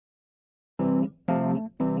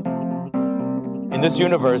in this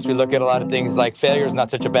universe, we look at a lot of things like failure is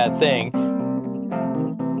not such a bad thing.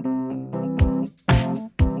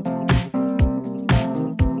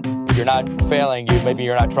 If you're not failing, maybe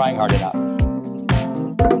you're not trying hard enough.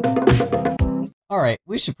 All right,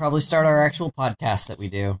 we should probably start our actual podcast that we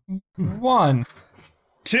do. 1,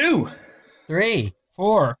 2, 3,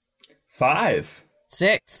 4, 5,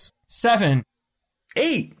 6, 7,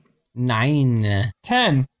 8, 9,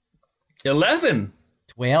 10. 11.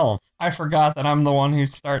 12. I forgot that I'm the one who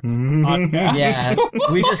starts the podcast. Yeah,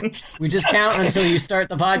 we just count until you start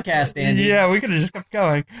the podcast, Andy. Yeah, we could have just kept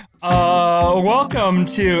going. Welcome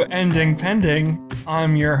to Ending Pending.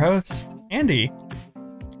 I'm your host, Andy.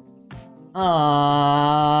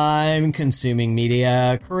 I'm consuming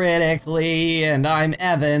media critically, and I'm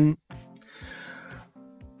Evan.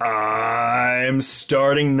 I'm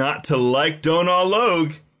starting not to like Donal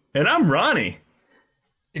Logue, and I'm Ronnie.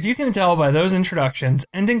 If you can tell by those introductions,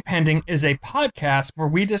 Ending Pending is a podcast where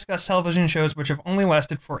we discuss television shows which have only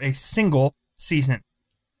lasted for a single season.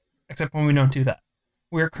 Except when we don't do that.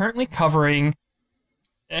 We are currently covering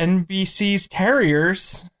NBC's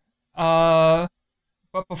Terriers. But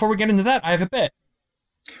before we get into that, I have a bit.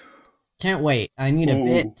 Can't wait. I need a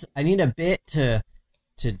bit. I need a bit to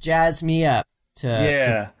jazz me up,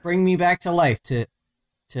 to bring me back to life, to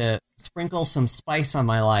sprinkle some spice on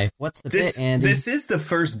my life. What's the bit, Andy? This is the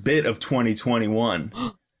first bit of 2021.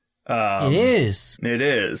 It is. It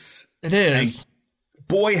is. It is. And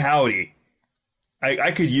boy, howdy.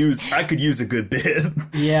 I could use a good bit.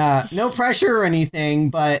 Yeah, no pressure or anything,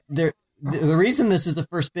 but the reason this is the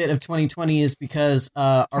first bit of 2020 is because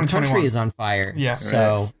our country is on fire. Yeah. So.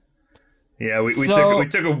 Right. Yeah,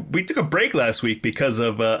 we took a break last week because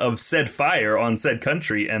of said fire on said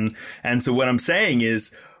country, and so what I'm saying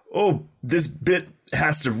is, this bit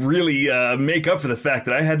has to really make up for the fact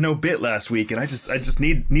that I had no bit last week, and I just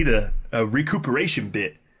need a recuperation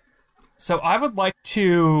bit. So I would like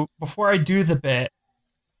to, before I do the bit,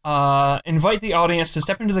 invite the audience to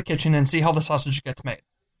step into the kitchen and see how the sausage gets made.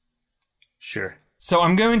 Sure. So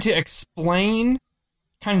I'm going to explain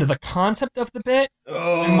kind of the concept of the bit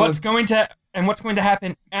and what's going to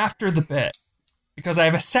happen after the bit, because I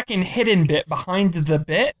have a second hidden bit behind the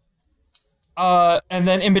bit, and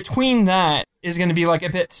then in between that is going to be like a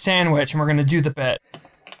bit sandwich, and we're going to do the bit.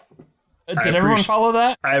 Did everyone follow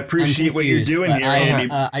that? I appreciate what you're doing here, Andy.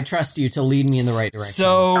 I trust you to lead me in the right direction.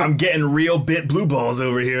 So I'm getting real bit blue balls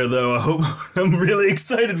over here, though. I'm really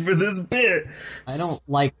excited for this bit. I don't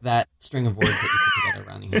like that string of words that you put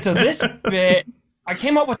together, Ronnie. So this bit, I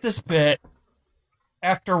came up with this bit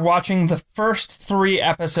after watching the first 3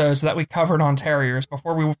 episodes that we covered on Terriers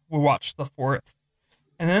before we watched the 4th.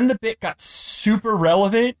 And then the bit got super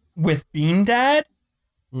relevant with Bean Dad.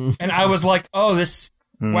 And I was like, wow, this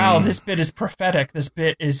bit is prophetic. This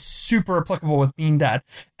bit is super applicable with Bean Dad.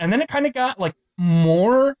 And then it kind of got like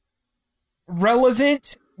more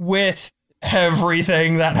relevant with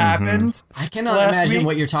everything that happened. I cannot imagine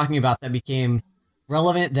what you're talking about that became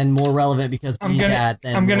relevant, then more relevant because Bean Dad,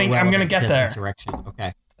 then I'm gonna get there. Insurrection.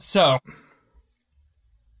 Okay. So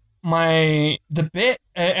the bit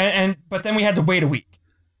but then we had to wait a week.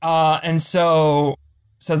 And so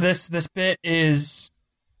this bit is,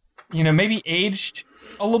 maybe aged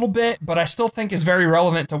a little bit, but I still think is very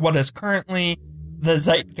relevant to what is currently the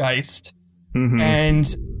zeitgeist.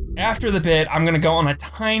 And after the bit, I'm going to go on a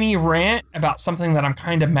tiny rant about something that I'm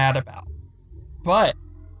kind of mad about, but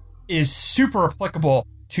is super applicable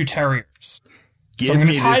to Terriers. Give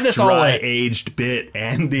me this dry-aged bit,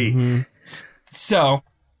 Andy. So,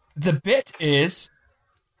 the bit is,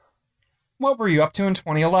 what were you up to in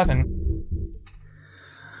 2011?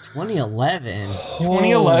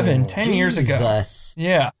 2011, 10 years ago.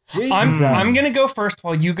 Yeah. Jesus. I'm going to go first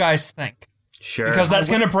while you guys think. Sure. Because that's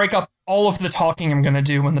going to break up all of the talking I'm going to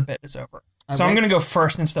do when the bit is over. So I'm going to go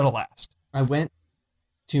first instead of last. I went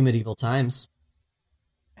to Medieval Times.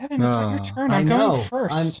 Evan, it's not your turn. I'm going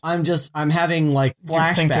first. I'm having like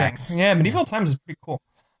flashbacks. Yeah, Medieval Times is pretty cool.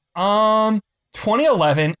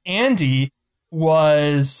 2011, Andy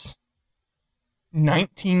was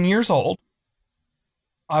 19 years old.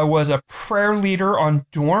 I was a prayer leader on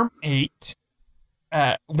Dorm 8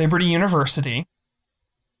 at Liberty University.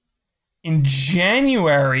 In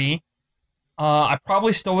January, I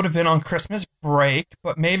probably still would have been on Christmas break,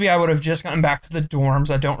 but maybe I would have just gotten back to the dorms.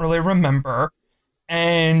 I don't really remember.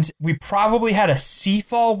 And we probably had a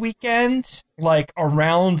Seafall weekend, like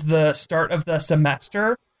around the start of the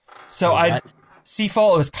semester. So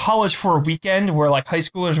Seafall, it was college for a weekend where like high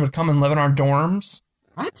schoolers would come and live in our dorms.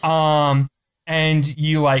 What? And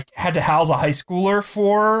you like had to house a high schooler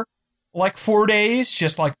for like 4 days,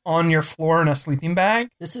 just like on your floor in a sleeping bag.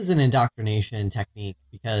 This is an indoctrination technique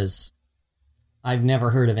because I've never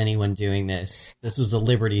heard of anyone doing this. This was a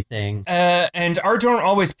Liberty thing. And our dorm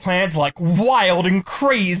always planned like wild and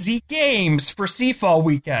crazy games for Seafall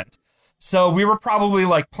weekend. So we were probably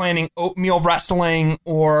like planning oatmeal wrestling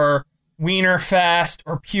or Wiener Fest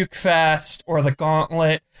or Puke Fest or the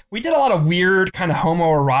Gauntlet. We did a lot of weird kind of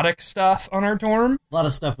homoerotic stuff on our dorm. A lot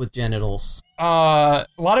of stuff with genitals. A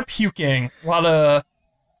lot of puking. A lot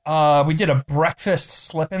of... we did a breakfast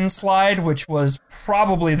slip and slide, which was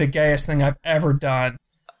probably the gayest thing I've ever done.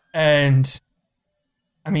 And,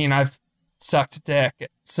 I mean, I've sucked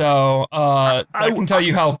dick. So, I can tell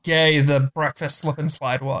you how gay the breakfast slip and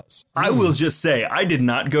slide was. I will just say, I did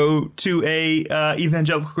not go to a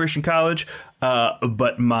evangelical Christian college,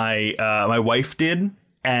 but my wife did,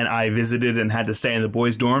 and I visited and had to stay in the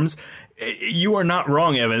boys' dorms. You are not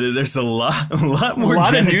wrong, Evan. There's a lot more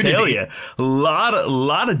genitalia. A lot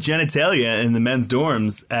of genitalia in the men's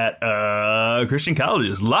dorms at Christian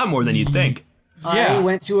colleges. A lot more than you'd think. Yeah. I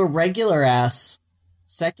went to a regular ass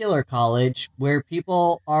secular college where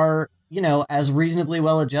people are, as reasonably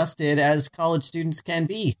well adjusted as college students can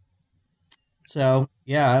be. So,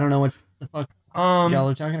 yeah, I don't know what the fuck y'all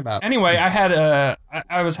are talking about. Anyway,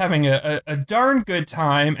 I was having a darn good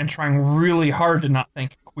time and trying really hard to not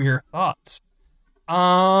think queer thoughts.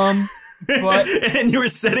 But and you were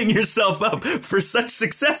setting yourself up for such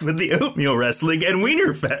success with the oatmeal wrestling and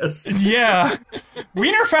Wiener Fest. Yeah.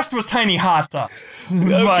 Wiener Fest was tiny hot dogs. Okay.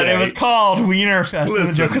 But it was called Wiener Fest. Listen,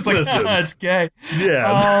 and the joke was like, it's gay.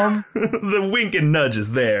 Yeah. The wink and nudge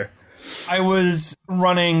is there. I was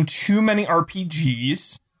running too many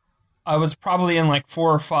RPGs. I was probably in like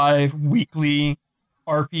 4 or 5 weekly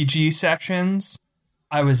RPG sections.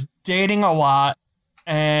 I was dating a lot.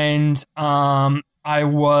 And I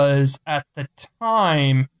was, at the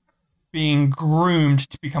time, being groomed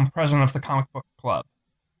to become president of the comic book club.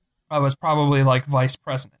 I was probably, like, vice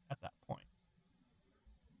president at that point.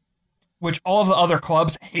 Which all of the other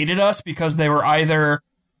clubs hated us because they were either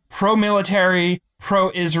pro-military,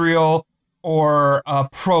 pro-Israel, or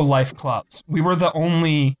pro-life clubs. We were the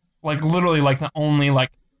only, like, literally, like, the only,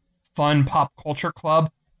 like, fun pop culture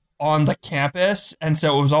club on the campus, and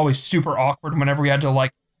so it was always super awkward whenever we had to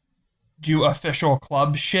like do official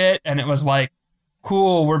club shit, and it was like,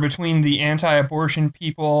 cool, we're between the anti-abortion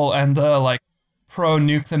people and the like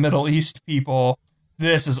pro-nuke the Middle East people.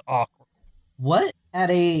 This is awkward. What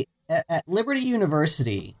at Liberty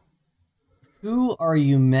University, who are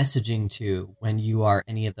you messaging to when you are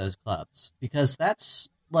any of those clubs? Because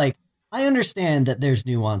that's like, I understand that there's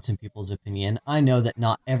nuance in people's opinion. I know that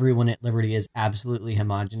not everyone at Liberty is absolutely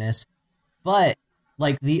homogenous, but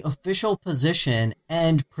like the official position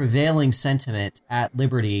and prevailing sentiment at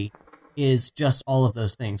Liberty is just all of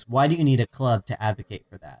those things. Why do you need a club to advocate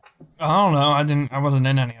for that? I don't know. I wasn't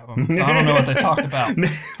in any of them. So I don't know what they talked about.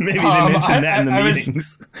 Maybe they mentioned that in the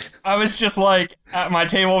meetings. I was just like at my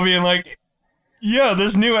table being like, yeah,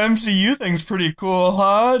 this new MCU thing's pretty cool,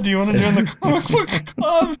 huh? Do you want to join the comic book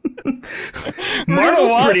club?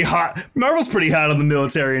 Marvel's pretty hot on the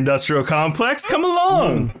military-industrial complex. Come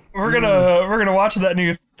along. We're gonna watch that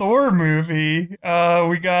new Thor movie.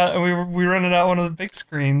 We rented out one of the big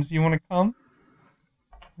screens. You want to come?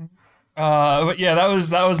 But yeah,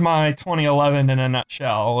 that was my 2011 in a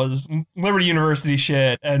nutshell. Was Liberty University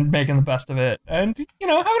shit and making the best of it, and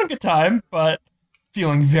having a good time, but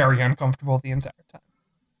feeling very uncomfortable the entire time.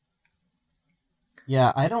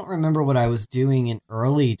 Yeah, I don't remember what I was doing in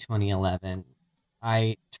early 2011.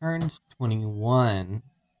 I turned 21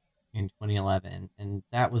 in 2011, and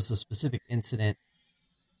that was the specific incident.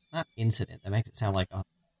 Not incident, that makes it sound like a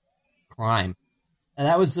crime. And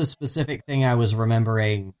that was the specific thing I was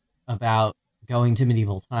remembering about going to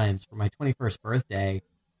Medieval Times for my 21st birthday.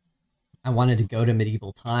 I wanted to go to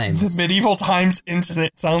Medieval Times. The Medieval Times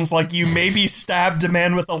incident sounds like you maybe stabbed a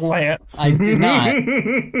man with a lance. I did not.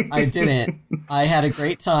 I didn't. I had a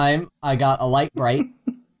great time. I got a light bright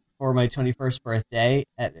for my 21st birthday.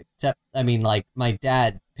 Except, my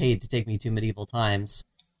dad paid to take me to Medieval Times.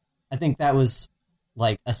 I think that was,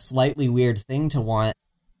 like, a slightly weird thing to want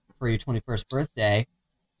for your 21st birthday.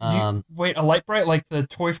 Wait, a light bright like the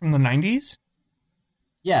toy from the 90s?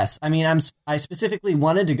 Yes, I specifically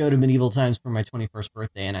wanted to go to Medieval Times for my 21st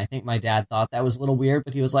birthday, and I think my dad thought that was a little weird,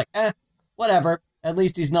 but he was like, whatever. At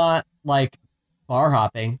least he's not, like, bar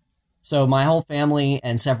hopping. So my whole family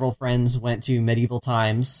and several friends went to Medieval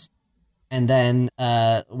Times, and then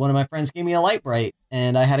one of my friends gave me a light bright,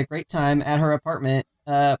 and I had a great time at her apartment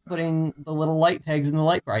putting the little light pegs in the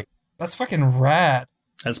light bright. That's fucking rad.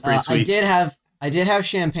 That's pretty sweet. I did have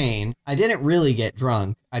champagne. I didn't really get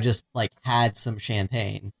drunk. I just like had some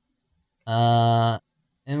champagne. And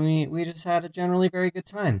we just had a generally very good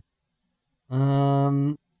time.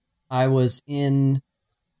 I was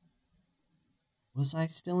I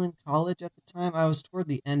still in college at the time? I was toward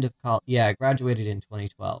the end of college. Yeah, I graduated in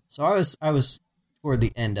 2012. So I was toward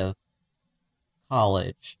the end of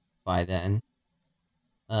college by then.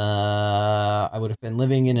 I would have been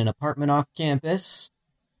living in an apartment off campus.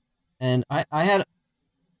 And I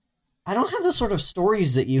don't have the sort of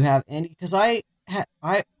stories that you have, Andy, because I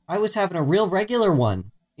was having a real regular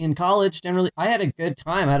one in college. Generally, I had a good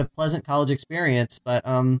time. I had a pleasant college experience, but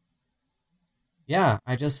yeah,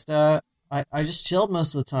 I just chilled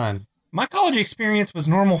most of the time. My college experience was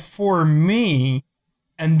normal for me,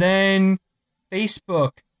 and then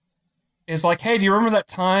Facebook is like, hey, do you remember that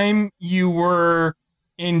time you were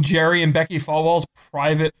in Jerry and Becky Falwell's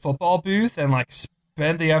private football booth and like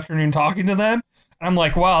spent the afternoon talking to them? And I'm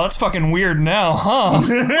like, wow, that's fucking weird now, huh?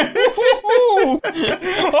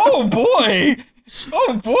 Oh boy,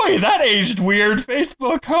 that aged weird,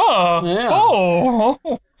 Facebook, huh? Yeah. Oh,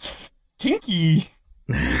 kinky.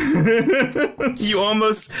 You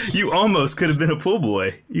almost could have been a pool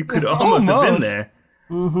boy. You could almost have been there.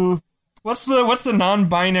 Mm-hmm. What's the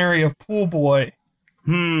non-binary of pool boy?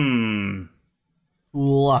 Pool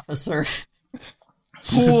officer.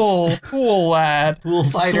 Pool lad. Pool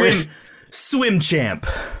fighter. Swim champ.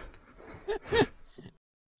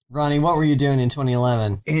 Ronnie, what were you doing in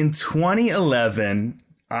 2011? In 2011,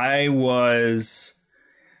 I was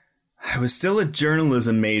still a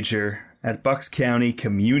journalism major at Bucks County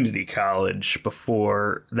Community College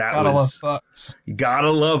before that. Gotta love Bucks.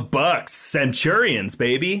 Gotta love Bucks. Centurions,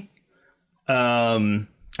 baby. I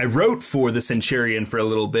wrote for the Centurion for a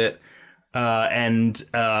little bit and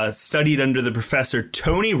studied under the professor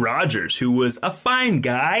Tony Rogers, who was a fine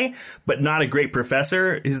guy, but not a great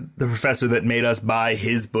professor. He's the professor that made us buy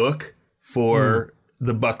his book for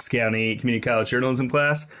the Bucks County Community College journalism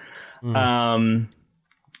class.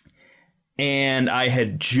 And I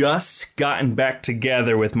had just gotten back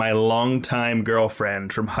together with my longtime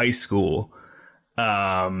girlfriend from high school.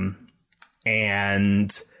 And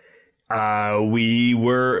we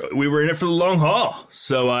were in it for the long haul.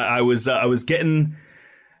 So I was getting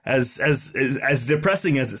as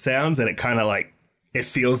depressing as it sounds, and it kind of like it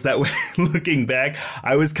feels that way looking back.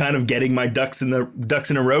 I was kind of getting my ducks in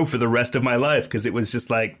a row for the rest of my life, because it was just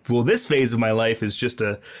like, well, this phase of my life is just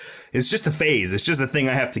a phase. It's just a thing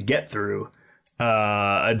I have to get through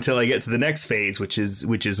until I get to the next phase, which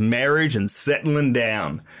is marriage and settling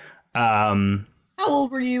down. How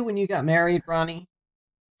old were you when you got married, Ronnie?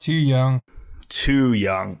 Too young.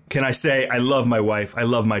 Can I say I love my wife? I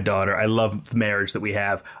love my daughter. I love the marriage that we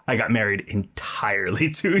have. I got married entirely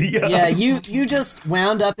too young. Yeah, you just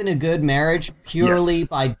wound up in a good marriage purely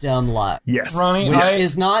by dumb luck. Yes. Ronnie, Which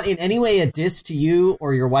is not in any way a diss to you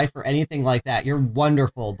or your wife or anything like that. You're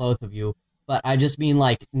wonderful, both of you. But I just mean,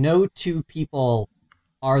 like, no two people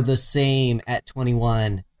are the same at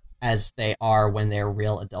 21 as they are when they're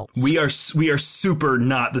real adults. We are super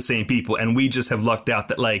not the same people, and we just have lucked out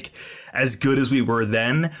that, like, as good as we were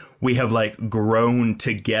then, we have like grown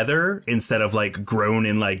together instead of like grown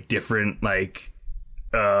in like different like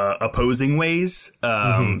opposing ways.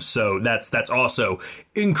 So that's also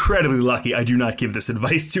incredibly lucky. I do not give this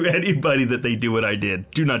advice to anybody that they do what I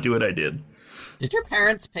did. Do not do what I did. Did your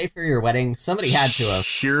parents pay for your wedding? Somebody had to have.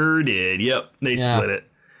 Sure did. Yep, they split it.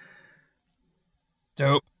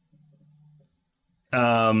 Dope.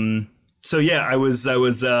 So yeah, I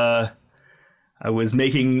was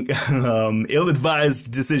making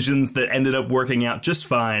ill-advised decisions that ended up working out just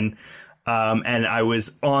fine. And I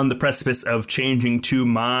was on the precipice of changing to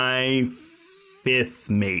my fifth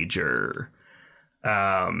major.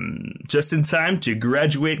 Just in time to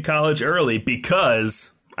graduate college early,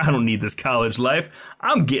 because I don't need this college life.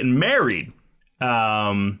 I'm getting married.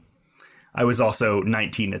 I was also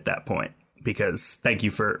 19 at that point, because thank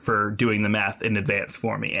you for doing the math in advance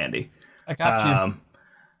for me, Andy. I got you.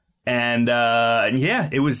 And yeah,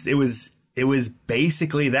 it was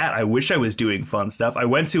basically that. I wish I was doing fun stuff. I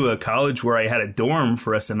went to a college where I had a dorm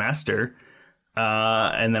for a semester,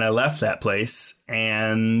 and then I left that place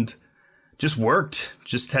and just worked.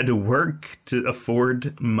 Just had to work to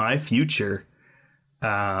afford my future.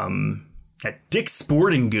 At Dick's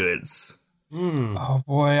Sporting Goods. Oh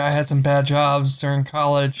boy, I had some bad jobs during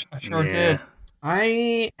college. I sure did.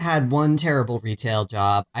 I had one terrible retail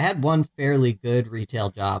job. I had one fairly good retail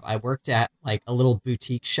job. I worked at like a little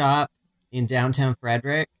boutique shop in downtown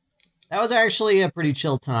Frederick. That was actually a pretty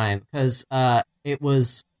chill time, because it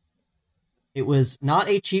was it was not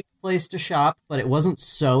a cheap place to shop, but it wasn't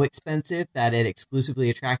so expensive that it exclusively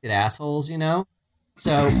attracted assholes, you know?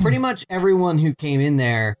 So pretty much everyone who came in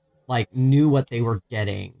there, like, knew what they were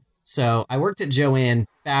getting. So I worked at Joann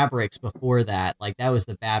Fabrics before that. Like, that was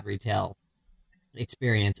the bad retail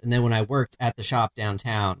experience. And then when I worked at the shop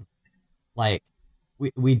downtown, like,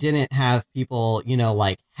 we didn't have people, you know,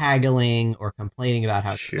 like, haggling or complaining about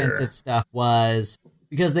how expensive stuff was,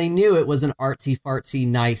 because they knew it was an artsy fartsy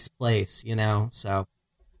nice place, you know. So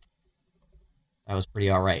that was pretty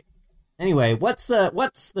all right. Anyway, what's the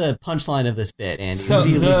punchline of this bit, Andy? So what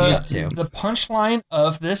do you lead me up to? The punchline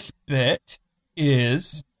of this bit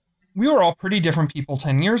is we were all pretty different people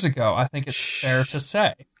 10 years ago. I think it's fair to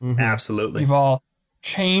say. Mm-hmm. Absolutely. We've all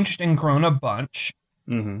changed and grown a bunch.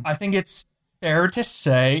 Mm-hmm. I think it's fair to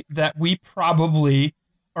say that we probably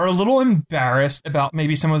are a little embarrassed about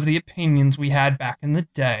maybe some of the opinions we had back in the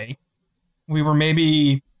day. We were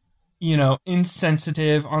maybe, you know,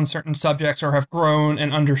 insensitive on certain subjects, or have grown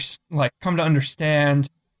and come to understand,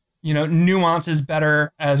 you know, nuances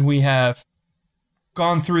better as we have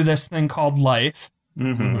gone through this thing called life.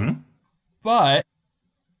 Mm-hmm. But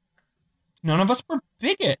none of us were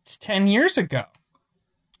bigots 10 years ago.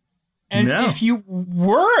 And if you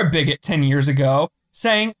were a bigot 10 years ago,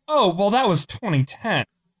 saying, oh, well, that was 2010,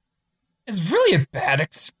 is really a bad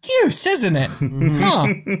excuse, isn't it?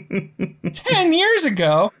 10 years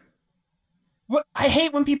ago. What I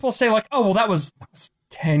hate when people say, like, oh, well, that was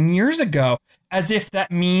 10 years ago, as if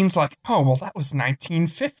that means, like, oh, well, that was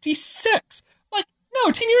 1956. Like,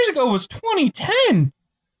 no, 10 years ago was 2010,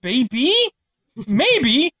 baby.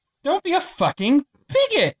 Maybe. Don't be a fucking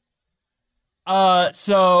bigot.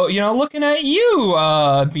 So, you know, looking at you,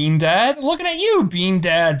 Bean Dad. Looking at you, Bean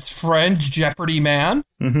Dad's friend, Jeopardy Man.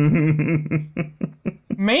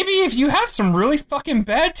 Maybe if you have some really fucking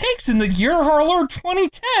bad takes in the year of our Lord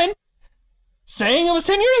 2010, saying it was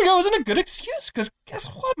 10 years ago isn't a good excuse, because guess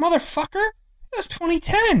what, motherfucker? It was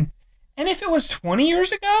 2010. And if it was 20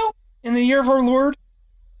 years ago, in the year of our Lord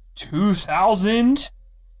 2000,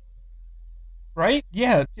 right?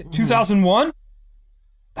 Yeah, 2001.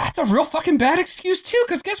 That's a real fucking bad excuse, too,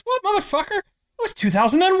 because guess what, motherfucker? It was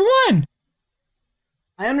 2001.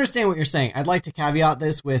 I understand what you're saying. I'd like to caveat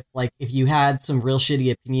this with, like, if you had some real shitty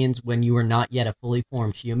opinions when you were not yet a fully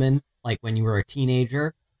formed human, like when you were a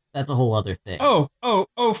teenager, that's a whole other thing. Oh,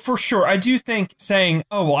 for sure. I do think saying,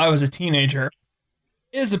 oh, well, I was a teenager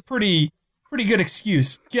is a pretty good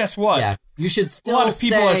excuse. Guess what? Yeah, you should still a lot of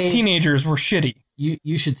people as teenagers were shitty.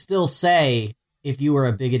 You should still say, if you were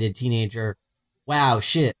a bigoted teenager, wow,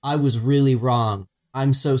 shit, I was really wrong.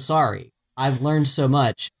 I'm so sorry. I've learned so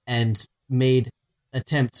much and made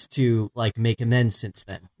attempts to, like, make amends since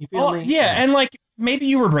then. You feel me? Yeah, and, like, maybe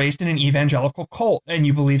you were raised in an evangelical cult and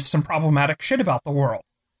you believe some problematic shit about the world.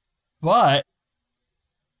 But,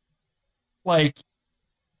 like,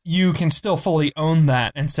 you can still fully own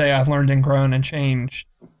that and say, I've learned and grown and changed.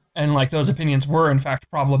 And, like, those opinions were, in fact,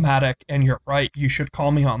 problematic, and you're right, you should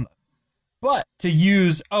call me on them. But to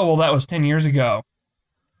use, oh, well, that was 10 years ago,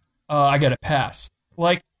 I get a pass.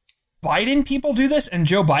 Like, Biden people do this, and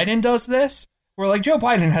Joe Biden does this, where, like, Joe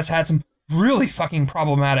Biden has had some really fucking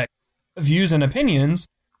problematic views and opinions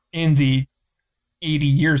in the 80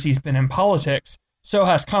 years he's been in politics. So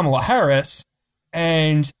has Kamala Harris,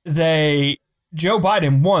 and Joe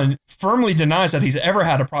Biden, one, firmly denies that he's ever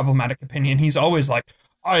had a problematic opinion. He's always like,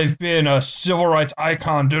 I've been a civil rights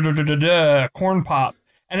icon, corn pop.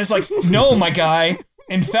 And it's like, no, my guy.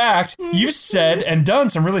 In fact, you've said and done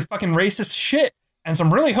some really fucking racist shit and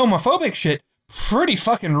some really homophobic shit pretty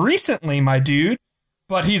fucking recently, my dude.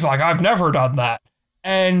 But he's like, I've never done that.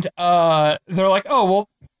 And they're like, oh, well,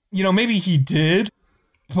 you know, maybe he did,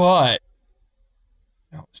 but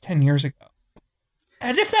no, it was 10 years ago.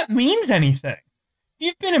 As if that means anything.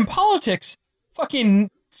 You've been in politics fucking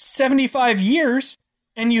 75 years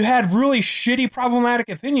and you had really shitty problematic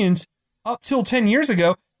opinions up till 10 years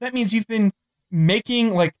ago. That means you've been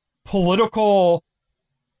making, like, political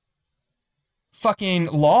fucking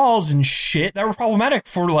laws and shit that were problematic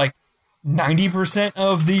for, like, 90%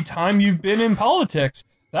 of the time you've been in politics.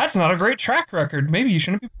 That's not a great track record. Maybe you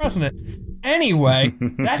shouldn't be president. Anyway,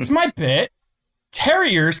 that's my bit.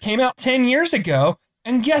 Terriers came out 10 years ago,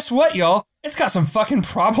 and guess what, y'all? It's got some fucking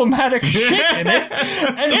problematic shit in it,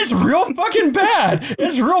 and it's real fucking bad.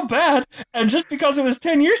 It's real bad, and just because it was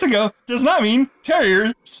 10 years ago does not mean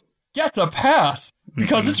Terriers gets a pass,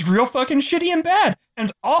 because it's real fucking shitty and bad,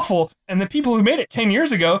 and awful, and the people who made it 10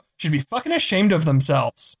 years ago should be fucking ashamed of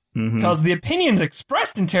themselves, because the opinions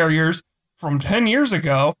expressed in Terriers from 10 years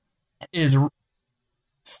ago is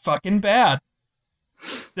fucking bad.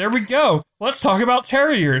 There we go. Let's talk about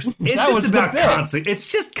terriers. It's just about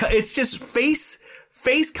consequences. It's just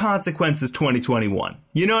face consequences 2021.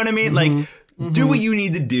 You know what I mean? Like, do what you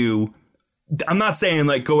need to do. I'm not saying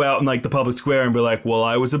like go out in like the public square and be like, well,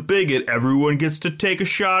 I was a bigot. Everyone gets to take a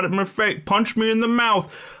shot at my face, punch me in the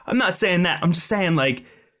mouth. I'm not saying that. I'm just saying like,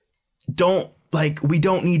 we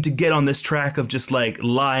don't need to get on this track of just like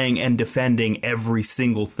lying and defending every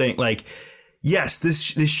single thing. Like, yes, this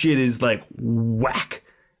shit is like whack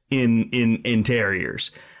in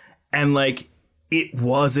terriers. And like, it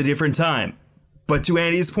was a different time. But to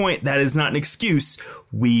Andy's point, that is not an excuse.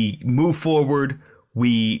 We move forward.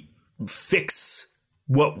 We fix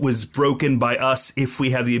what was broken by us if we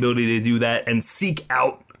have the ability to do that, and seek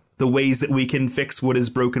out the ways that we can fix what is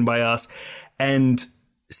broken by us, and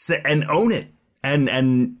own it. And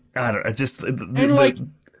I don't know, just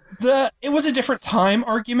it was a different time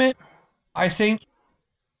argument, I think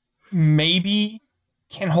maybe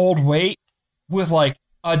can hold weight with like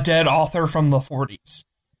a dead author from the 40s.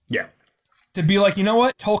 Yeah. To be like, you know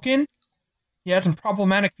what, Tolkien, he had some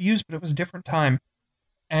problematic views, but it was a different time.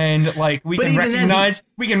 And like we can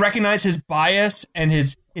recognize his bias and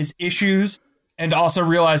his issues, and also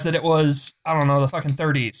realize that it was, I don't know, the fucking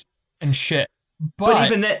 30s and shit. But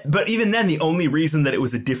even then, the only reason that it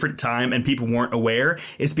was a different time and people weren't aware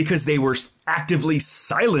is because they were actively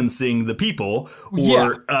silencing the people,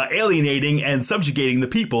 or alienating and subjugating the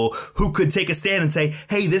people who could take a stand and say,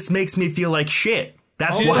 hey, this makes me feel like shit.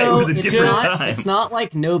 That's also, why it was a different time. It's not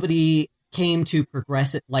like nobody came to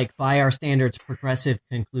progressive, like by our standards, progressive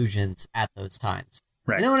conclusions at those times.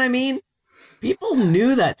 Right. You know what I mean? People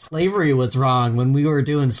knew that slavery was wrong when we were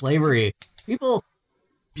doing slavery.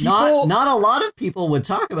 Not a lot of people would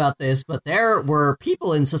talk about this, but there were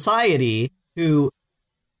people in society who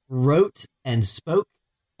wrote and spoke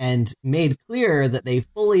and made clear that they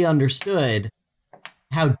fully understood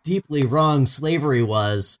how deeply wrong slavery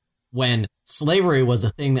was when slavery was a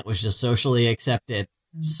thing that was just socially accepted.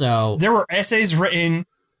 So there were essays written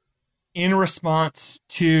in response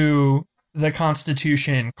to the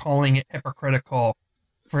Constitution, calling it hypocritical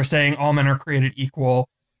for saying all men are created equal,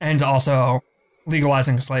 and also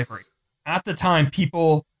legalizing slavery. At the time,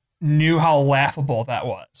 people knew how laughable that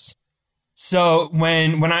was. So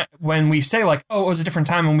when we say like, oh, it was a different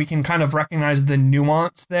time, and we can kind of recognize the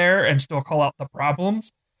nuance there and still call out the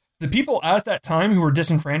problems, the people at that time who were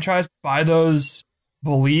disenfranchised by those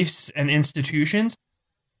beliefs and institutions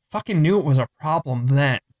fucking knew it was a problem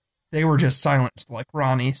then. They were just silenced, like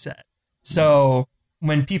Ronnie said. So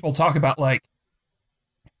when people talk about like,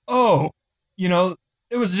 oh, you know,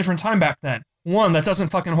 it was a different time back then. One, that doesn't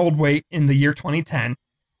fucking hold weight in the year 2010.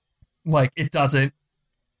 Like, it doesn't.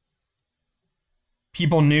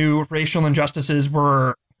 People knew racial injustices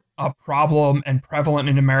were a problem and prevalent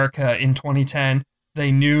in America in 2010.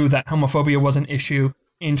 They knew that homophobia was an issue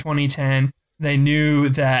in 2010. They knew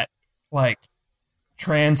that, like,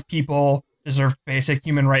 trans people deserved basic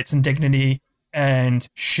human rights and dignity and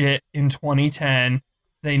shit in 2010.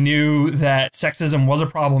 They knew that sexism was a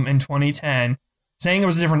problem in 2010. Saying it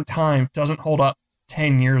was a different time doesn't hold up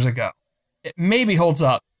 10 years ago. It maybe holds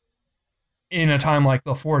up in a time like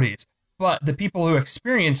the 40s, but the people who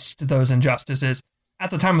experienced those injustices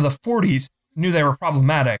at the time of the 40s knew they were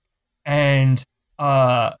problematic. And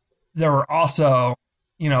there were also,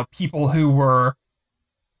 you know, people who were,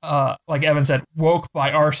 like Evan said, woke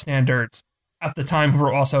by our standards at the time, who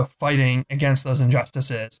were also fighting against those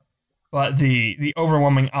injustices. But the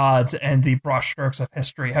overwhelming odds and the brushstrokes of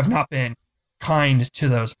history have not been kind to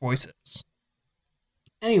those voices.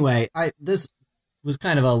 Anyway, this was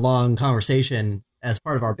kind of a long conversation as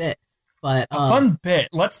part of our bit, but a fun bit.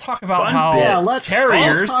 Let's talk about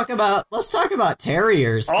terriers. Let's talk about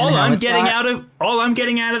terriers. All I'm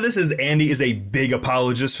getting out of this is Andy is a big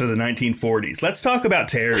apologist for the 1940s. Let's talk about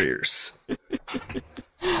terriers.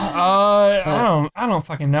 I don't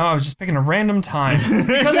fucking know. I was just picking a random time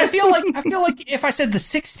because I feel like if I said the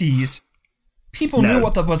 60s, people knew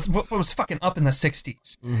what was fucking up in the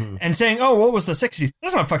 60s. Mm-hmm. And saying, oh, what was the 60s?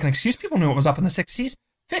 That's not a fucking excuse. People knew what was up in the 60s.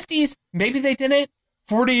 50s, maybe they didn't.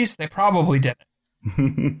 40s, they probably didn't.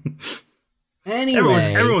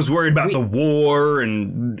 Anyway, everyone was worried about the war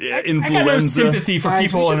and influenza. I got no sympathy for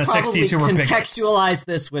people in the 60s who were bigots. Contextualize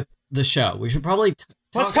this with the show. We should probably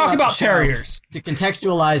let's talk about terriers to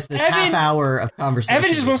contextualize this half hour of conversation.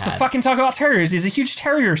 Evan just wants to fucking talk about terriers. He's a huge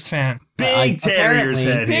Terriers fan. Big Terriers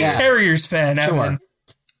fan. Big Terriers fan, Evan.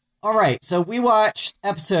 Sure. All right, so we watched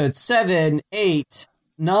episodes 7, 8,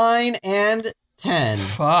 9, and 10.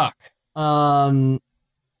 Fuck.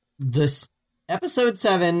 This episode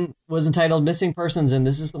 7 was entitled Missing Persons, and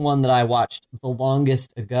this is the one that I watched the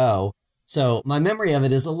longest ago. So my memory of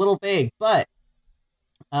it is a little vague, but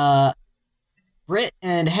Britt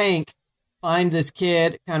and Hank find this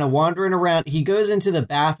kid kind of wandering around. He goes into the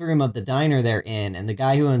bathroom of the diner they're in, and the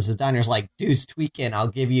guy who owns the diner is like, "Deuce tweaking, I'll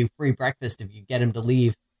give you free breakfast if you get him to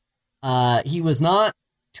leave." He was not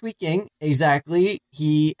tweaking exactly.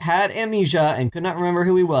 He had amnesia and could not remember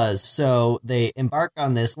who he was. So they embark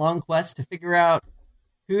on this long quest to figure out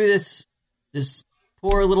who this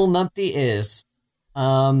poor little numpty is.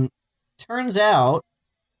 Turns out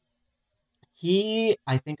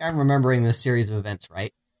I think I'm remembering this series of events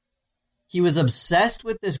right. He was obsessed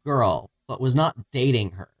with this girl, but was not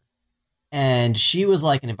dating her. And she was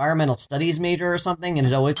like an environmental studies major or something, and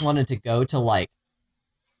had always wanted to go to like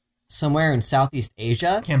somewhere in Southeast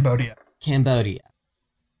Asia. Cambodia.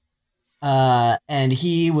 And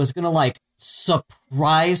he was going to like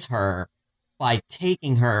surprise her by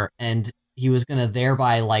taking her, and he was going to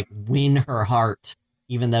thereby like win her heart,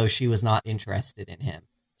 even though she was not interested in him.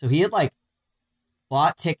 So he had like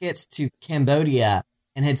bought tickets to Cambodia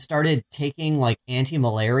and had started taking like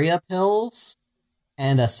anti-malaria pills.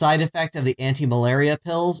 And a side effect of the anti-malaria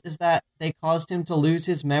pills is that they caused him to lose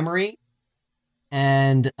his memory.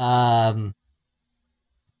 And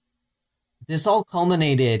this all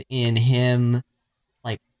culminated in him,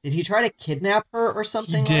 like, did he try to kidnap her or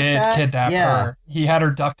something like that? He did kidnap her. He had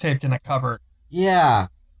her duct taped in a cupboard. Yeah.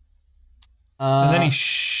 And then he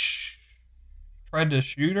tried to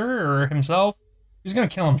shoot her or himself. He was going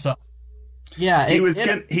to kill himself. Yeah. He was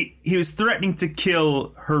threatening to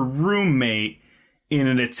kill her roommate in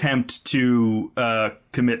an attempt to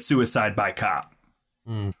commit suicide by cop.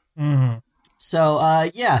 Mm-hmm.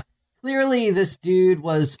 So, yeah, clearly this dude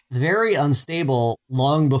was very unstable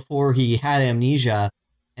long before he had amnesia,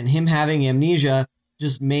 and him having amnesia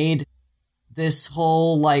just made this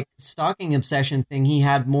whole, like, stalking obsession thing he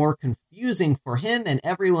had more confusing for him and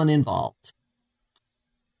everyone involved.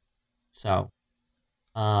 So,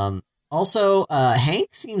 also, Hank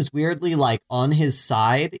seems weirdly, like, on his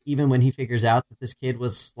side, even when he figures out that this kid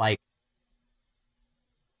was, like,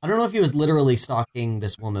 I don't know if he was literally stalking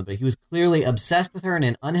this woman, but he was clearly obsessed with her in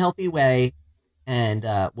an unhealthy way and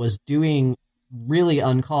was doing really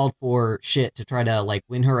uncalled for shit to try to like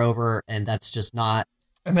win her over, and that's just not.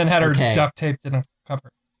 And then had her duct taped in a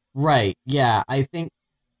cupboard. Right. Yeah. I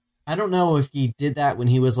don't know if he did that when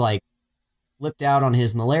he was like flipped out on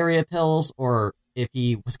his malaria pills or if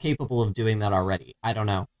he was capable of doing that already. I don't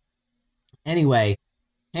know. Anyway,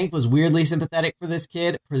 Hank was weirdly sympathetic for this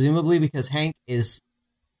kid, presumably because Hank is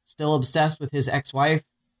still obsessed with his ex-wife,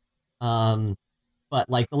 but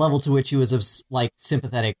like the level to which he was like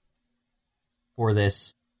sympathetic for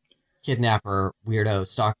this kidnapper, weirdo,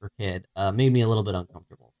 stalker kid made me a little bit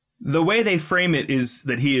uncomfortable. The way they frame it is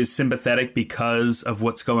that he is sympathetic because of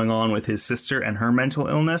what's going on with his sister and her mental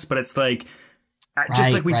illness, but it's like,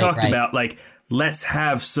 just like we talked about, like, let's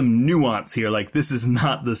have some nuance here. Like, this is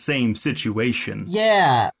not the same situation.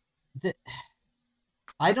 Yeah.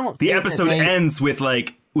 I don't think the episode ends with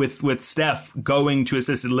like, with Steph going to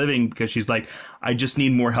assisted living because she's like, I just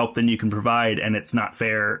need more help than you can provide, and it's not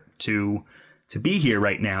fair to be here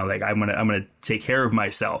right now. Like, I'm gonna take care of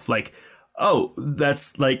myself. Like, oh,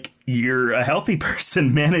 that's like, you're a healthy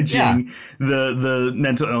person managing the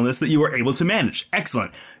mental illness that you are able to manage.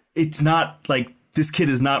 Excellent. It's not like this kid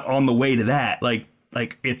is not on the way to that. Like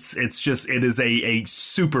it's just, it is a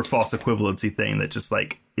super false equivalency thing that just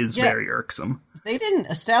like is very irksome. They didn't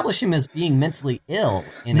establish him as being mentally ill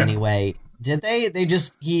in any way, did they? They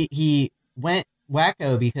just, he went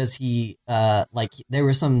wacko because he, like, there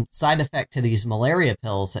was some side effect to these malaria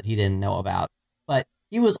pills that he didn't know about. But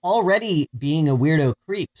he was already being a weirdo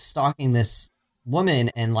creep, stalking this woman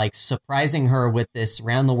and, like, surprising her with this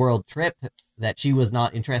round-the-world trip that she was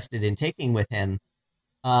not interested in taking with him,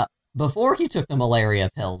 before he took the malaria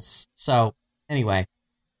pills. So, anyway.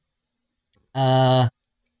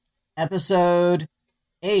 Episode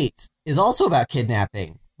 8 is also about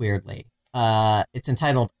kidnapping, weirdly. It's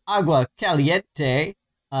entitled Agua Caliente.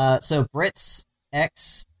 So Britt's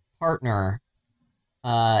ex-partner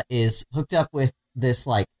is hooked up with this,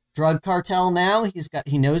 like, drug cartel now.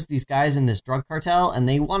 He knows these guys in this drug cartel, and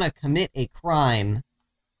they want to commit a crime.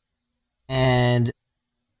 And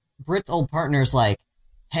Britt's old partner's like,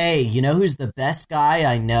 hey, you know who's the best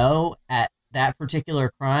guy I know at that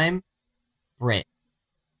particular crime? Britt.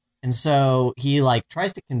 And so he, like,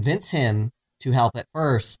 tries to convince him to help at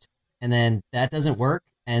first, and then that doesn't work.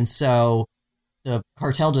 And so the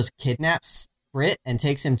cartel just kidnaps Britt and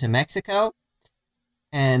takes him to Mexico.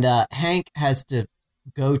 And Hank has to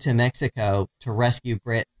go to Mexico to rescue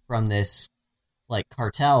Britt from this, like,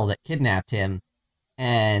 cartel that kidnapped him.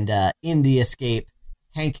 And in the escape,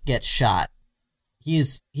 Hank gets shot.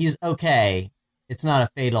 He's okay. It's not a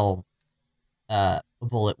fatal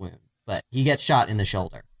bullet wound, but he gets shot in the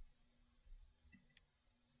shoulder.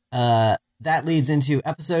 That leads into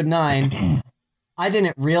episode 9. I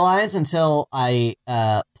didn't realize until I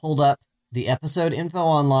pulled up the episode info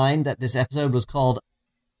online that this episode was called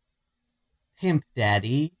Pimp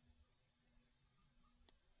Daddy.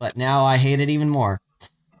 But now I hate it even more.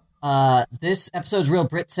 This episode's real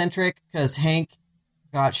Brit-centric because Hank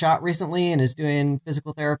got shot recently and is doing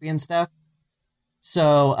physical therapy and stuff.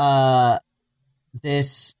 So,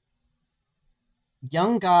 this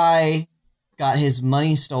young guy got his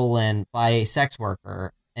money stolen by a sex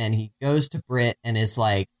worker, and he goes to Brit and is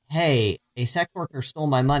like, hey, a sex worker stole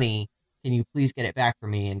my money. Can you please get it back for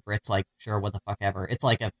me? And Brit's like, sure, what the fuck ever. It's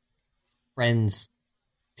like a friend's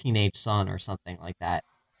teenage son or something like that.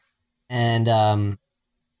 And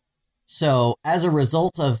so as a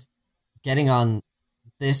result of getting on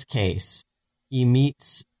this case, he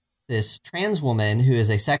meets this trans woman who is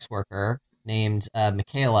a sex worker named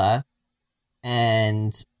Michaela,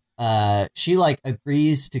 and she like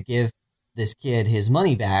agrees to give this kid his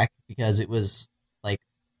money back because it was like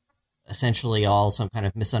essentially all some kind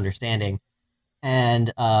of misunderstanding.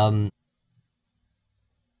 And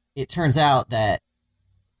it turns out that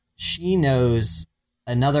she knows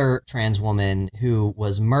another trans woman who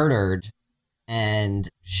was murdered, and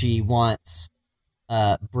she wants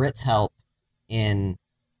Brit's help in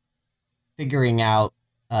figuring out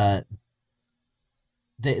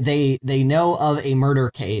they know of a murder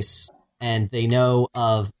case, and they know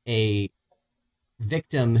of a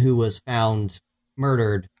victim who was found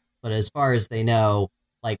murdered, but as far as they know,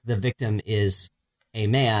 like, the victim is a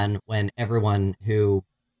man when everyone who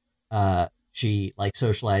she like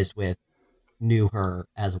socialized with knew her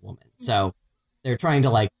as a woman. So they're trying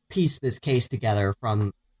to like piece this case together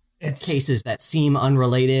from cases that seem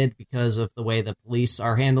unrelated because of the way the police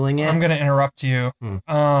are handling it. I'm going to interrupt you.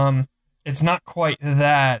 It's not quite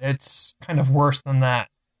that. It's kind of worse than that.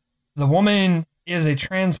 The woman is a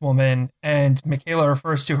trans woman, and Michaela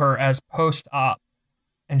refers to her as post-op,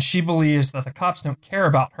 and she believes that the cops don't care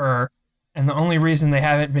about her, and the only reason they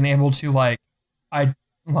haven't been able to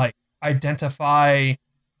identify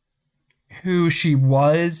who she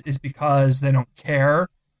was is because they don't care,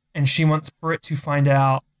 and she wants Brit to find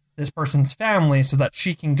out this person's family so that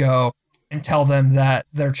she can go and tell them that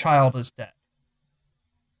their child is dead.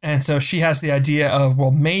 And so she has the idea of, well,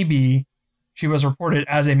 maybe she was reported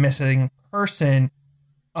as a missing person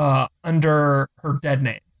under her dead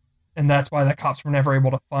name, and that's why the cops were never able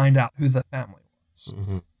to find out who the family was.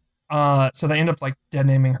 Mm-hmm. So they end up like dead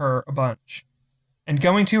naming her a bunch, and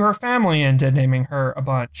going to her family and dead naming her a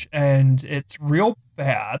bunch, and it's real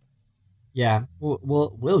bad. Yeah,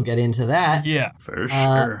 we'll get into that. Yeah, for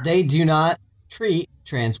sure. They do not treat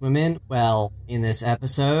trans women well in this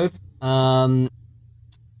episode.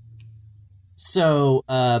 So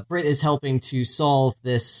Brit is helping to solve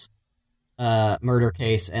this murder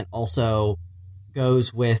case, and also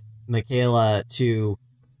goes with Michaela to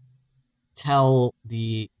tell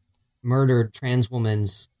the murdered trans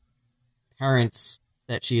woman's parents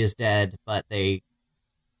that she is dead, but they,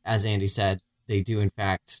 as Andy said, they do in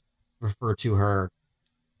fact refer to her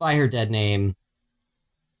by her dead name,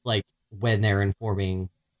 like when they're informing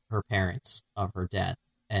her parents of her death,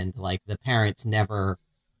 and like the parents never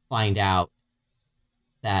find out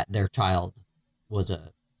that their child was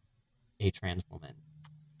a trans woman.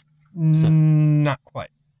 So, not quite.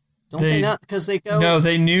 Don't they not? Because they go... No,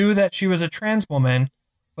 they knew that she was a trans woman,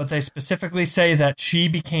 but they specifically say that she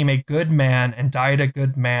became a good man and died a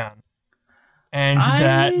good man. And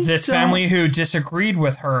that this family who disagreed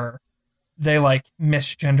with her, they like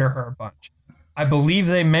misgender her a bunch. I believe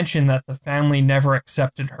they mentioned that the family never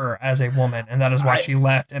accepted her as a woman, and that is why she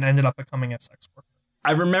left and ended up becoming a sex worker.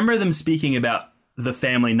 I remember them speaking about the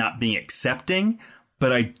family not being accepting,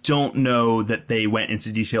 but I don't know that they went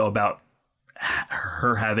into detail about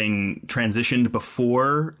her having transitioned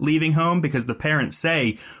before leaving home, because the parents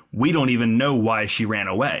say, we don't even know why she ran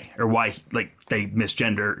away, or why, like, they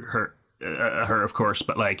misgender her, of course,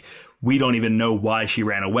 but like, we don't even know why she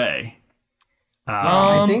ran away.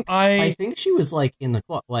 I think she was like in the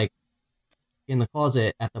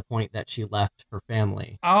closet at the point that she left her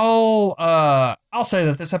family. I'll say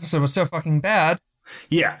that this episode was so fucking bad.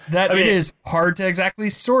 Yeah. It is hard to exactly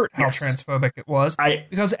sort how transphobic it was,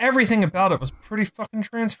 because everything about it was pretty fucking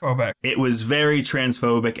transphobic. It was very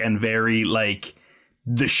transphobic and very, like,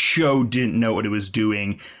 the show didn't know what it was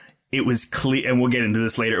doing. It was clear, and we'll get into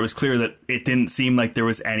this later, it was clear that it didn't seem like there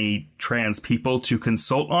was any trans people to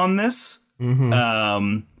consult on this. Mm-hmm.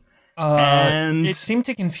 And it seemed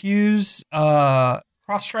to confuse probably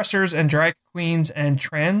cross-dressers and drag queens and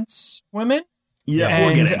trans women. Yeah,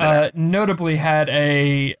 and notably had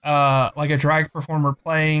a drag performer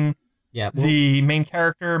playing the main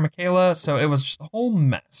character, Michaela. So it was just a whole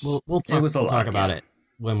mess. We'll talk about it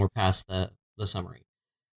when we're past the summary.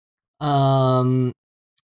 Right.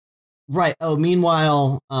 Oh,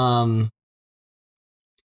 meanwhile,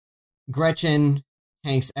 Gretchen,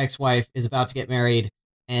 Hank's ex-wife, is about to get married,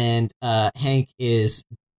 and Hank is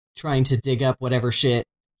trying to dig up whatever shit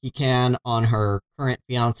he can on her current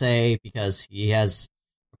fiance because he has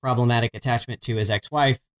a problematic attachment to his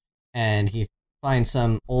ex-wife, and he finds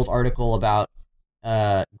some old article about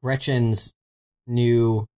Gretchen's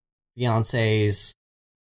new fiance's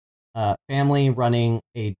family running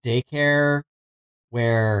a daycare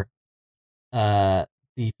where the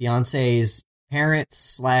fiance's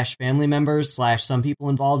parents / family members / some people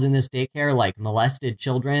involved in this daycare like molested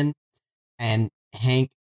children, and Hank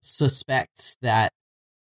suspects that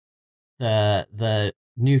the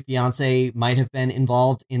new fiance might have been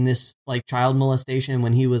involved in this like child molestation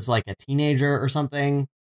when he was like a teenager or something.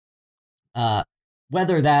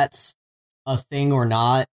 Whether that's a thing or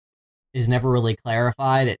not is never really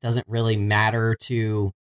clarified. It doesn't really matter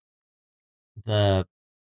to the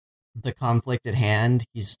conflict at hand.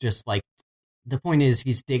 He's just like, the point is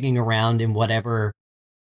he's digging around in whatever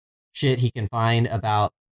shit he can find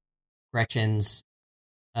about Gretchen's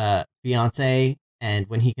fiance, and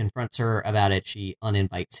when he confronts her about it, she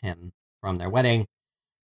uninvites him from their wedding.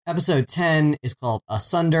 Episode 10 is called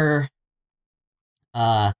Asunder.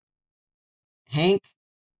 Hank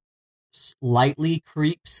slightly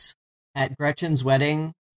creeps at Gretchen's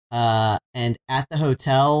wedding, and at the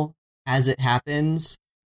hotel, as it happens,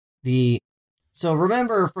 so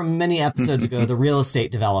remember from many episodes ago, the real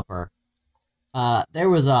estate developer. There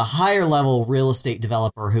was a higher level real estate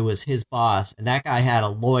developer who was his boss, and that guy had a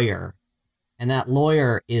lawyer. And that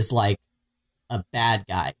lawyer is like a bad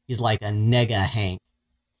guy. He's like a nega Hank.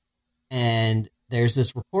 And there's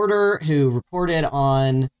this reporter who reported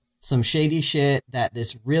on some shady shit that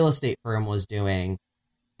this real estate firm was doing.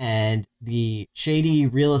 And the shady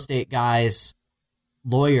real estate guy's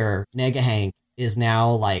lawyer, nega Hank, is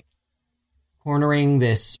now like cornering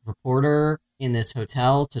this reporter in this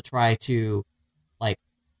hotel to try to like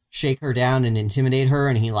shake her down and intimidate her.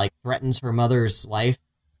 And he like threatens her mother's life.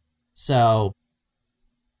 So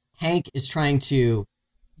Hank is trying to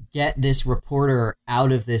get this reporter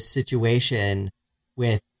out of this situation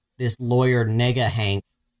with this lawyer nega Hank,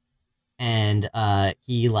 and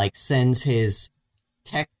he like sends his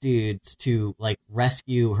tech dudes to like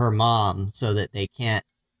rescue her mom so that they can't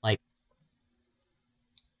like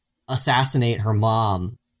assassinate her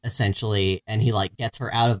mom essentially, and he like gets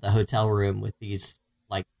her out of the hotel room with these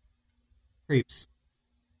like creeps.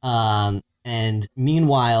 And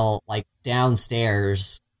meanwhile, like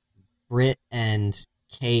downstairs, Britt and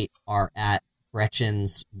Kate are at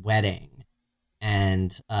Gretchen's wedding,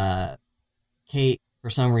 and Kate, for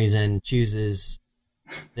some reason, chooses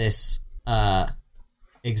this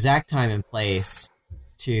exact time and place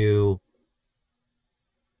to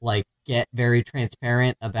like get very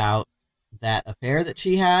transparent about that affair that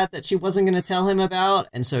she had that she wasn't going to tell him about,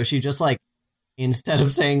 and so she just like, instead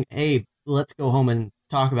of saying, "Hey, let's go home and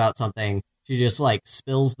talk about something," she just like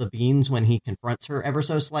spills the beans when he confronts her ever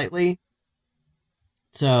so slightly.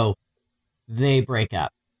 So they break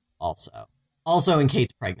up also. And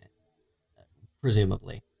Kate's pregnant,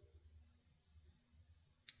 presumably.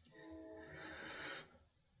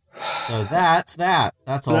 So that's that.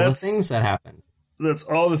 That's all the things that happened. That's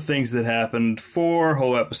all the things that happened. 4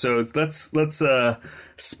 whole episodes. Let's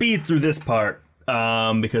speed through this part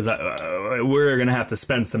because we're gonna have to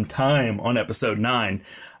spend some time on episode 9.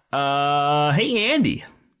 Hey, Andy.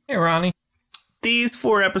 Hey, Ronnie. These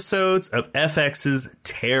 4 episodes of FX's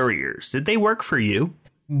Terriers, did they work for you?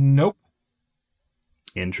 Nope.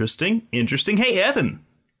 Interesting. Hey, Evan.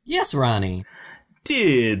 Yes, Ronnie.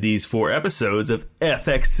 Did these 4 episodes of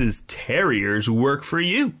FX's Terriers work for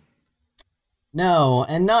you? No,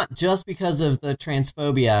 and not just because of the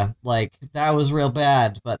transphobia. Like, that was real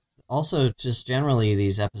bad, but also just generally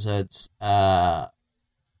these episodes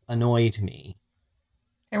annoyed me.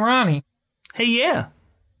 Hey, Ronnie. Hey, yeah.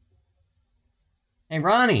 Hey,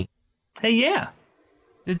 Ronnie. Hey, yeah.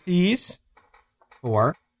 Did these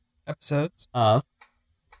 4 episodes of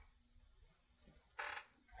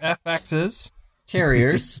FX's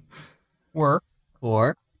Terriers work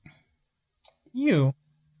for you?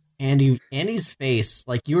 Andy's face,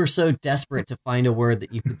 like you were so desperate to find a word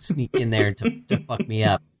that you could sneak in there to fuck me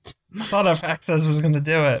up. I thought FX's was going to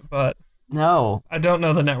do it, but no. I don't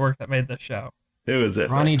know the network that made this show. It was FX.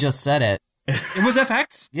 Ronnie just said it. It was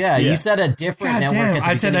FX? Yeah, you said a different network.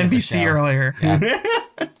 I said NBC earlier. Yeah.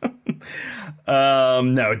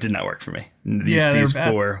 No, it did not work for me.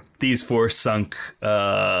 These four sunk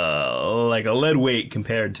like a lead weight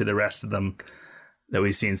compared to the rest of them that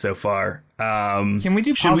we've seen so far. Can we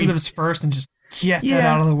do positives first and just get that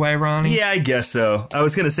out of the way, Ronnie? Yeah, I guess so. I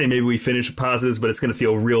was gonna say maybe we finish with positives, but it's gonna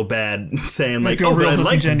feel real bad saying like, oh, but I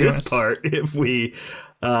like this part if we.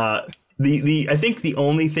 I think the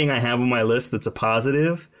only thing I have on my list that's a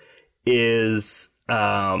positive is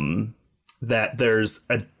that there's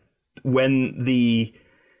when the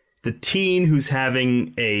teen who's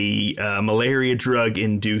having a malaria drug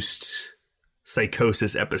induced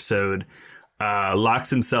psychosis episode locks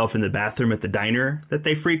himself in the bathroom at the diner that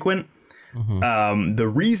they frequent. Mm-hmm. The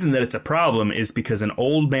reason that it's a problem is because an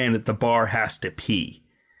old man at the bar has to pee,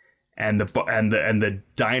 and the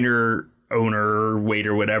diner owner,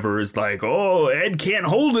 waiter, whatever is like, oh, Ed can't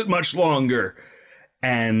hold it much longer,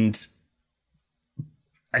 and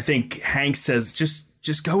I think Hank says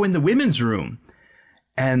just go in the women's room,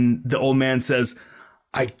 and the old man says,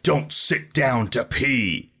 I don't sit down to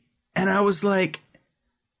pee, and I was like,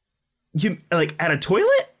 you like at a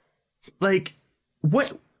toilet, like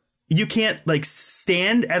what? You can't like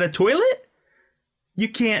stand at a toilet?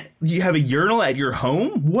 You have a urinal at your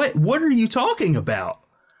home? What are you talking about?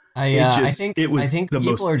 I think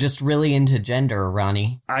people are just really into gender,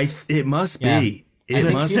 Ronnie. It must be. It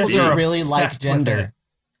must be. People really like gender.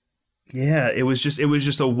 Yeah, it was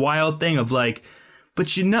just a wild thing of like,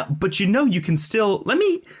 but you know you can still let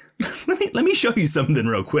me show you something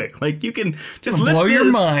real quick. Like you can just blow your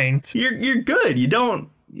mind. You're good. You don't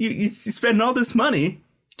you spend all this money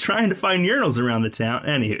trying to find urinals around the town.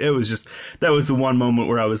 Anyway, that was the one moment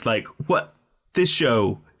where I was like, what? This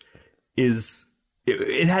show is,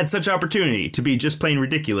 it had such opportunity to be just plain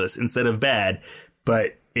ridiculous instead of bad,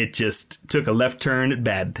 but it just took a left turn at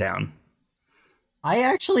Bad Town. I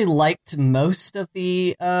actually liked most of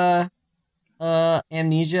the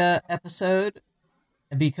Amnesia episode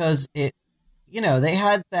because they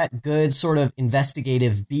had that good sort of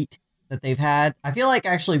investigative beat that they've had. I feel like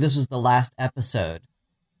actually this was the last episode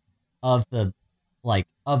of the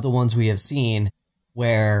ones we have seen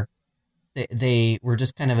where they were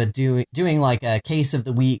just kind of doing like a case of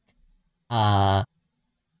the week, bop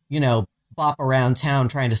around town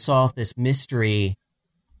trying to solve this mystery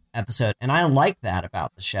episode. And I like that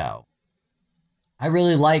about the show. I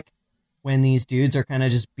really like when these dudes are kind of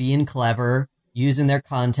just being clever, using their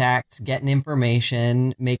contacts, getting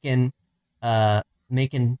information, making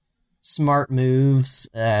smart moves,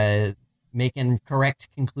 making correct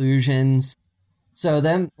conclusions. So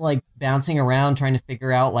them like bouncing around trying to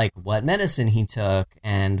figure out like what medicine he took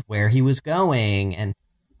and where he was going and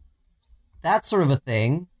that sort of a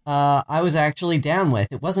thing, I was actually down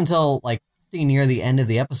with. It wasn't until like pretty near the end of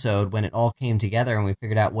the episode when it all came together and we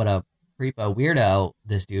figured out what a creepo weirdo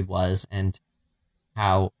this dude was and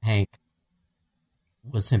how Hank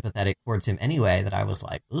was sympathetic towards him anyway that I was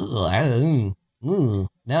like, no,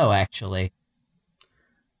 actually.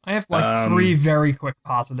 I have like three very quick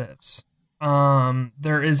positives.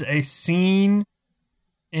 There is a scene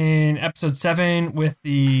in episode 7 with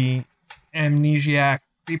the amnesiac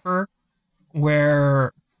creeper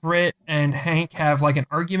where Britt and Hank have like an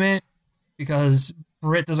argument because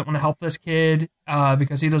Britt doesn't want to help this kid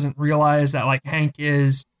because he doesn't realize that like Hank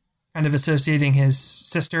is kind of associating his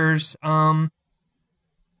sister's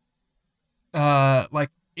like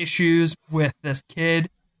issues with this kid.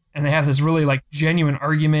 And they have this really like genuine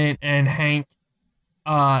argument, and Hank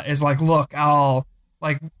is like, "Look, I'll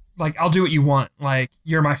do what you want. Like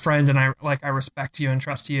you're my friend, and I respect you and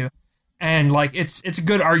trust you." And like it's a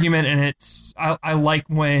good argument, and I like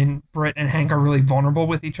when Britt and Hank are really vulnerable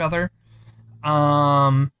with each other.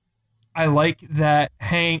 I like that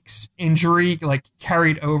Hank's injury like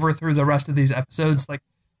carried over through the rest of these episodes. Like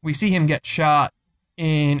we see him get shot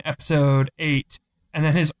in episode 8. And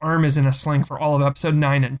then his arm is in a sling for all of episode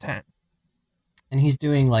 9 and 10. And he's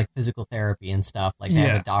doing like physical therapy and stuff. Like they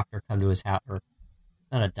have a doctor come to his house, or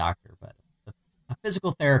not a doctor, but a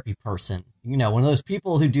physical therapy person. One of those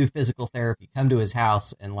people who do physical therapy come to his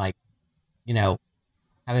house and like, have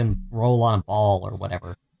him roll on a ball or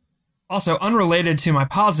whatever. Also, unrelated to my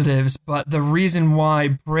positives, but the reason why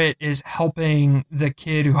Britt is helping the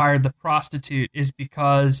kid who hired the prostitute is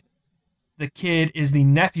because the kid is the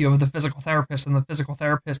nephew of the physical therapist, and the physical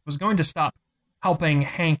therapist was going to stop helping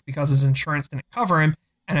Hank because his insurance didn't cover him,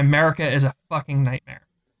 and America is a fucking nightmare.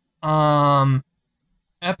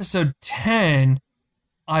 Episode 10,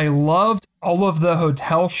 I loved all of the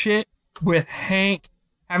hotel shit with Hank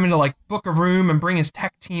having to like book a room and bring his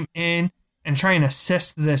tech team in and try and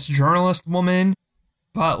assist this journalist woman,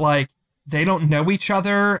 but like they don't know each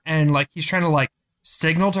other, and like he's trying to like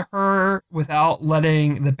signal to her without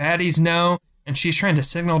letting the baddies know, and she's trying to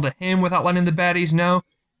signal to him without letting the baddies know,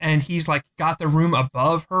 and he's like got the room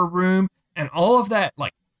above her room, and all of that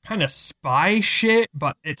like kind of spy shit,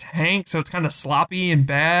 but it's Hank, so it's kind of sloppy and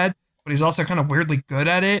bad, but he's also kind of weirdly good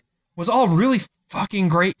at it, was all really fucking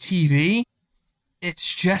great TV.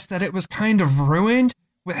 It's just that it was kind of ruined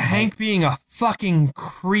with Hank being a fucking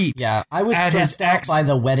creep. Yeah, I was stressed out by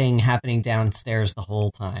the wedding happening downstairs the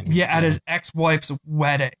whole time. Yeah, at his ex-wife's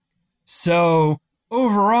wedding. So,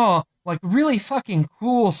 overall, like, really fucking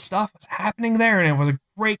cool stuff was happening there, and it was a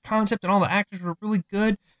great concept, and all the actors were really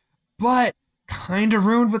good, but kind of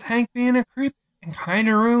ruined with Hank being a creep, and kind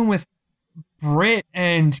of ruined with Britt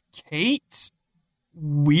and Kate's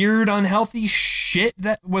weird, unhealthy shit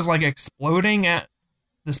that was, like, exploding at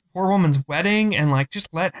this poor woman's wedding, and like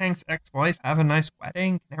just let Hank's ex-wife have a nice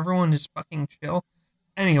wedding. Can everyone just fucking chill?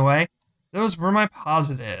 Anyway, those were my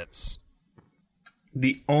positives.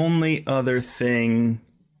 The only other thing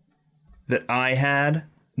that I had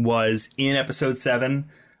was in episode 7.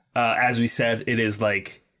 As we said, it is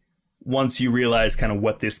like once you realize kind of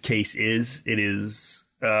what this case is, it is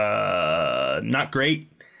not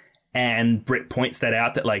great. And Britt points that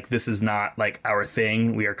out, that like this is not like our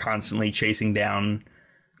thing. We are constantly chasing down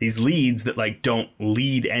these leads that like don't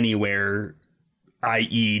lead anywhere,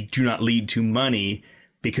 i.e. do not lead to money,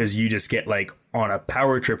 because you just get like on a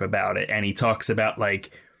power trip about it. And he talks about like,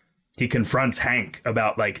 he confronts Hank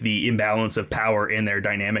about like the imbalance of power in their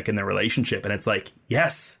dynamic in their relationship. And it's like,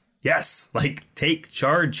 yes, like take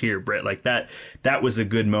charge here, Britt. Like that was a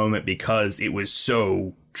good moment because it was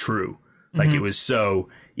so true. Like it was so,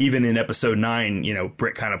 even in episode 9, you know,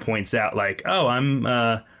 Britt kind of points out like, oh, I'm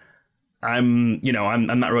not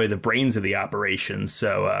really the brains of the operation,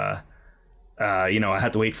 so I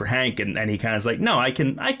have to wait for Hank, and he kind of is like, no, I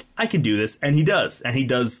can do this, and he does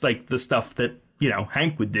like the stuff that, you know,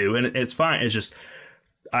 Hank would do, and it's fine. It's just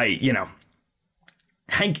Hank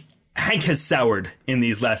has soured in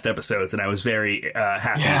these last episodes, and I was very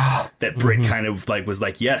happy that Britt kind of like was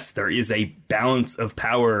like, yes, there is a balance of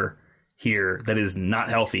power here that is not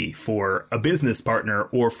healthy for a business partner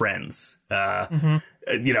or friends.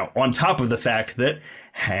 You know, on top of the fact that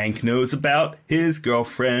Hank knows about his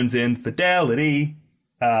girlfriend's infidelity,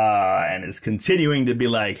 and is continuing to be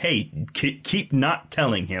like, hey, keep not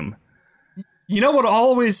telling him. You know what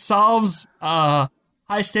always solves high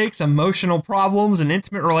stakes emotional problems and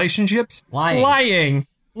intimate relationships? Lying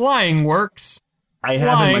works.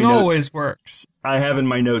 Lying always works. I have in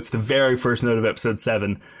my notes the very first note of episode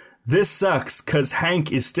 7. This sucks because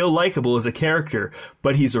Hank is still likable as a character,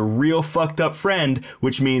 but he's a real fucked up friend,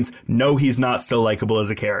 which means no, he's not still likable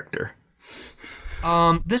as a character.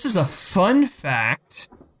 This is a fun fact.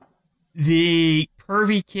 The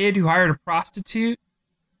pervy kid who hired a prostitute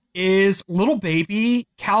is little baby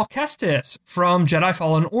Cal Kestis from Jedi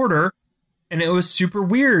Fallen Order, and it was super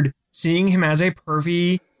weird seeing him as a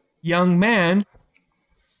pervy young man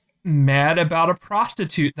mad about a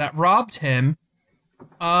prostitute that robbed him.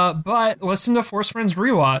 But listen to Force Friends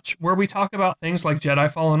Rewatch, where we talk about things like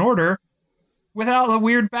Jedi Fallen Order without the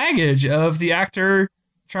weird baggage of the actor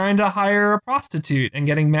trying to hire a prostitute and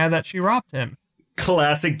getting mad that she robbed him.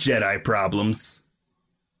 Classic Jedi problems.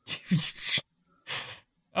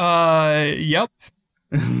 Yep.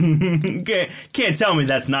 Can't tell me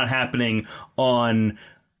that's not happening on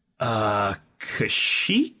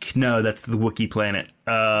Kashyyyk? No, that's the Wookiee planet.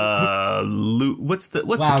 What's the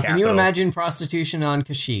capital? Can you imagine prostitution on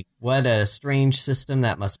Kashyyyk? What a strange system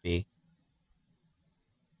that must be.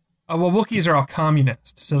 Well, Wookiees are all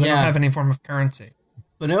communist, so they don't have any form of currency.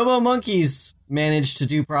 Bonobo monkeys managed to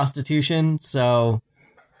do prostitution, so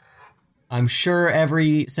I'm sure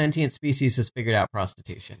every sentient species has figured out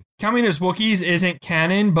prostitution. Communist Wookiees isn't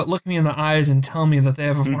canon, but look me in the eyes and tell me that they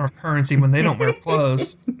have a form of currency when they don't wear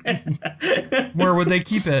clothes. Where would they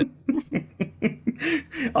keep it?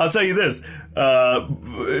 I'll tell you this.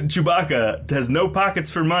 Chewbacca has no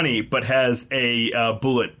pockets for money, but has a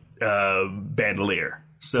bullet bandolier.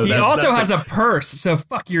 So he also has a purse, so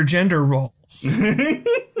fuck your gender roles.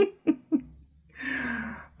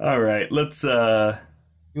 All right, let's...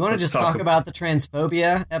 You want to just talk about the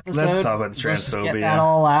transphobia episode? Let's talk about the transphobia. Let's just get that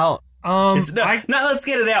all out. Let's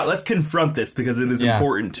get it out. Let's confront this because it is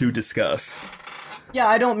important to discuss. Yeah,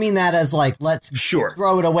 I don't mean that as like, let's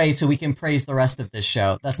throw it away so we can praise the rest of this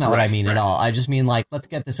show. That's not what I mean at all. I just mean like, let's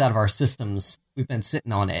get this out of our systems. We've been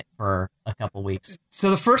sitting on it for a couple weeks.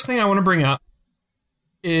 So the first thing I want to bring up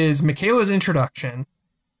is Michaela's introduction.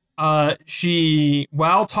 She,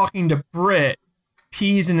 while talking to Britt,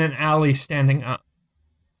 peas in an alley standing up.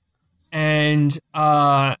 And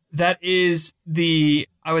that is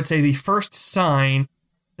I would say the first sign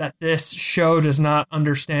that this show does not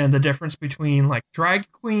understand the difference between like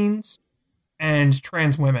drag queens and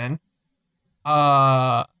trans women.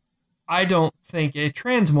 I don't think a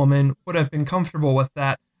trans woman would have been comfortable with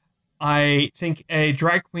that. I think a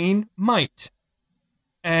drag queen might.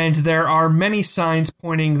 And there are many signs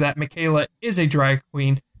pointing that Michaela is a drag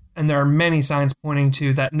queen, and there are many signs pointing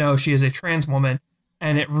to that no, she is a trans woman.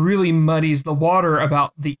 And it really muddies the water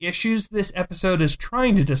about the issues this episode is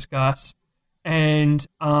trying to discuss and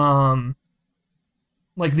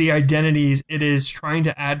like the identities it is trying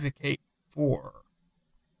to advocate for.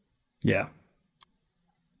 Yeah.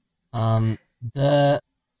 The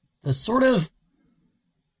sort of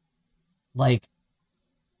like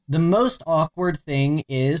the most awkward thing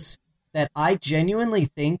is that I genuinely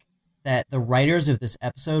think that the writers of this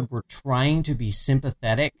episode were trying to be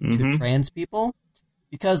sympathetic to trans people.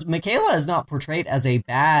 Because Michaela is not portrayed as a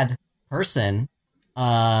bad person.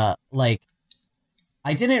 Like,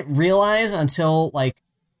 I didn't realize until, like,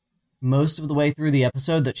 most of the way through the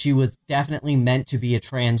episode that she was definitely meant to be a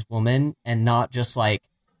trans woman and not just, like,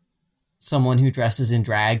 someone who dresses in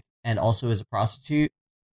drag and also is a prostitute.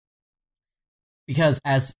 Because,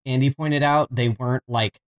 as Andy pointed out, they weren't,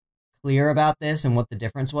 like, clear about this and what the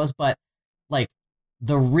difference was. But, like,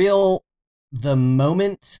 the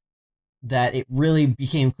moment that it really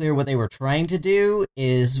became clear what they were trying to do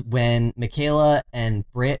is when Michaela and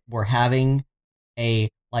Britt were having a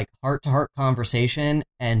like heart-to-heart conversation,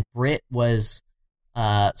 and Britt was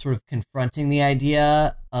sort of confronting the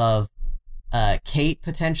idea of Kate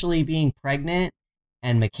potentially being pregnant,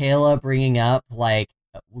 and Michaela bringing up like,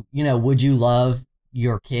 you know, would you love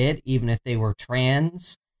your kid even if they were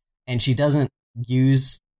trans? And she doesn't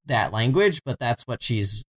use that language, but that's what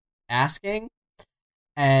she's asking.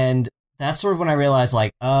 And that's sort of when I realized,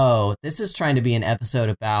 like, oh, this is trying to be an episode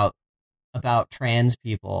about trans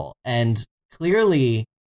people. And clearly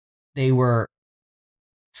they were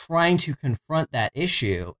trying to confront that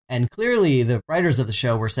issue. And clearly the writers of the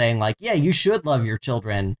show were saying, like, yeah, you should love your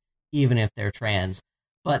children, even if they're trans.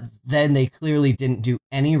 But then they clearly didn't do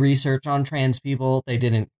any research on trans people. They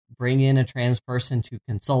didn't bring in a trans person to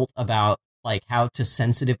consult about, like, how to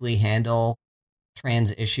sensitively handle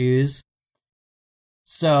trans issues.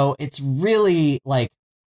 So it's really, like,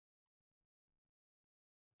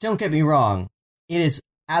 don't get me wrong, it is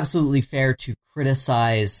absolutely fair to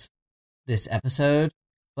criticize this episode,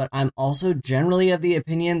 but I'm also generally of the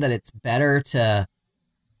opinion that it's better to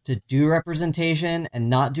do representation and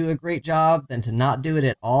not do a great job than to not do it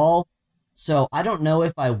at all. So I don't know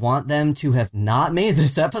if I want them to have not made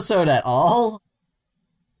this episode at all,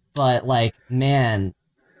 but, like, man,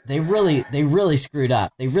 They really screwed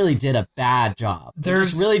up. They really did a bad job. They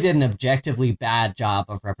just really did an objectively bad job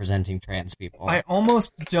of representing trans people. I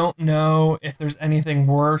almost don't know if there's anything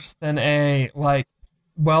worse than a, like,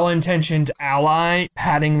 well-intentioned ally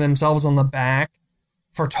patting themselves on the back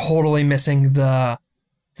for totally missing the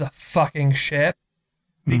fucking ship.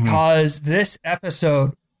 Because this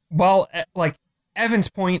episode, well, like, Evan's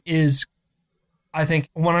point is, I think,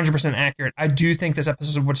 100% accurate. I do think this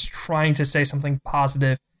episode was trying to say something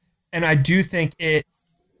positive. And I do think it,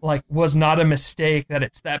 like, was not a mistake that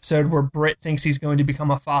it's the episode where Britt thinks he's going to become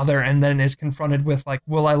a father and then is confronted with, like,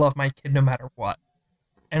 will I love my kid no matter what?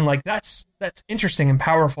 And, like, that's interesting and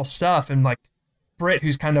powerful stuff. And, like, Britt,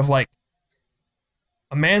 who's kind of, like,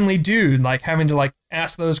 a manly dude, like, having to, like,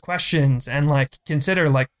 ask those questions and, like, consider,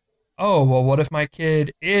 like, oh, well, what if my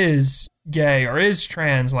kid is gay or is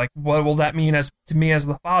trans? Like, what will that mean to me as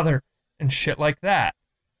the father? And shit like that.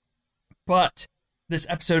 But this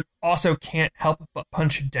episode also can't help but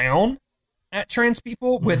punch down at trans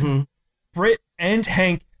people with Britt and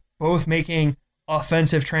Hank both making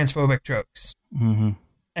offensive transphobic jokes.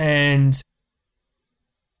 And,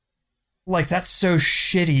 like, that's so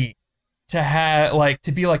shitty to have, like,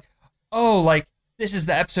 to be like, oh, like, this is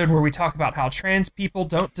the episode where we talk about how trans people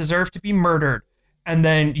don't deserve to be murdered. And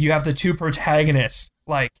then you have the two protagonists,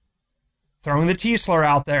 like, throwing the T-slur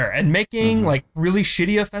out there and making, like, really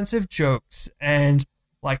shitty offensive jokes and,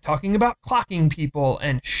 like, talking about clocking people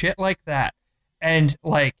and shit like that. And,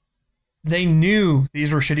 like, they knew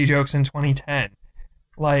these were shitty jokes in 2010.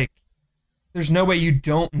 Like, there's no way you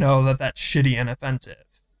don't know that that's shitty and offensive.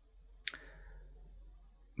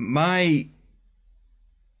 My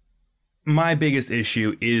biggest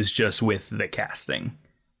issue is just with the casting.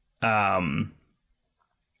 I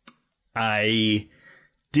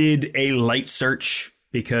did a light search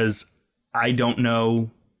because I don't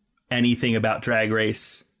know anything about Drag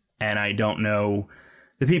Race, and I don't know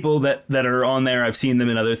the people that are on there, I've seen them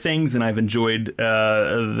in other things, and I've enjoyed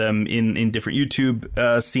them in different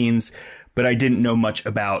YouTube scenes. But I didn't know much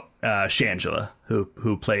about Shangela,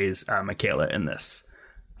 who plays Michaela in this.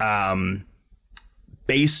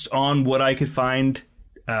 Based on what I could find,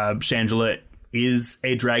 Shangela is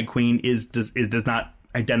a drag queen, does not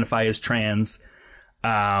identify as trans,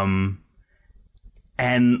 and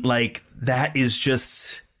like that is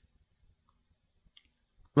just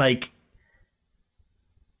like,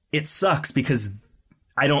 it sucks because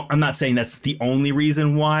I'm not saying that's the only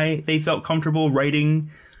reason why they felt comfortable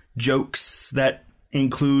writing jokes that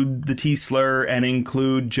include the T-slur and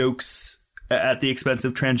include jokes at the expense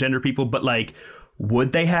of transgender people, but like,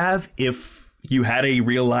 would they have if you had a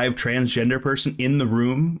real live transgender person in the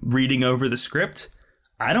room reading over the script?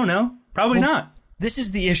 I don't know. Probably not. This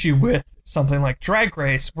is the issue with something like Drag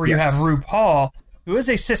Race, where you have RuPaul, who is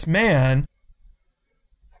a cis man,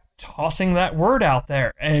 tossing that word out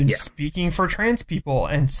there and speaking for trans people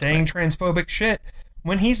and saying transphobic shit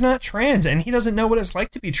when he's not trans and he doesn't know what it's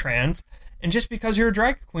like to be trans. And just because you're a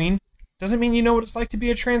drag queen doesn't mean you know what it's like to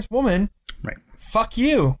be a trans woman. Right. Fuck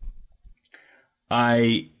you.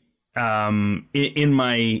 I in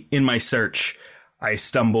my search, I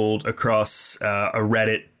stumbled across a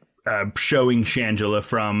Reddit showing Shangela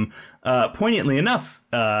from poignantly enough,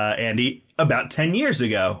 Andy, about 10 years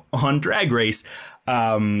ago on Drag Race,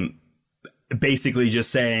 basically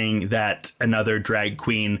just saying that another drag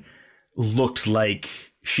queen looked like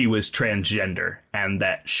she was transgender and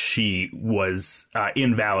that she was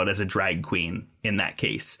invalid as a drag queen in that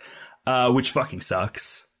case, which fucking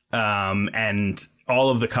sucks. And all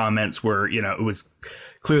of the comments were, it was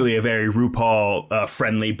clearly a very RuPaul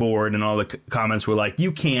friendly board, and all the comments were like,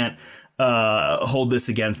 you can't hold this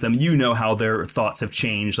against them. You know how their thoughts have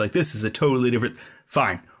changed. Like, this is a totally different.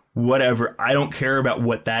 Fine, whatever. I don't care about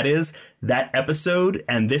what that is. That episode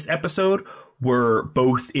and this episode were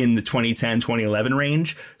both in the 2010-2011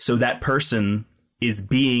 range. So that person is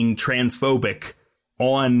being transphobic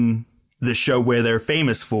on the show where they're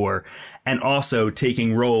famous for, and also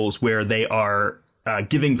taking roles where they are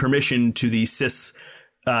giving permission to the cis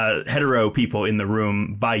hetero people in the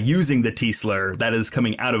room by using the T-slur that is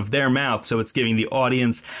coming out of their mouth. So it's giving the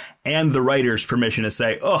audience and the writers permission to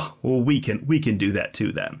say, oh, well, we can do that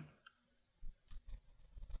too then.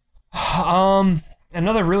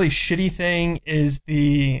 Another really shitty thing is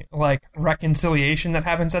the reconciliation that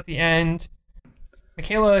happens at the end.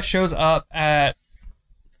 Michaela shows up at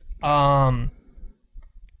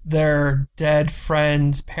their dead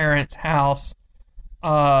friend's parents' house,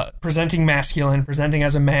 presenting masculine, presenting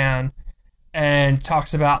as a man, and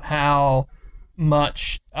talks about how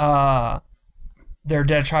much their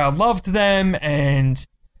dead child loved them, and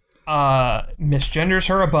misgenders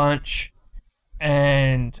her a bunch,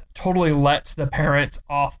 and totally lets the parents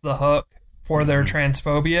off the hook for their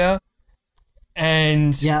transphobia.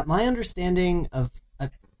 And yeah, my understanding of,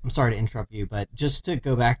 I'm sorry to interrupt you, but just to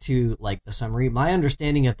go back to the summary, my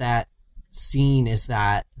understanding of that scene is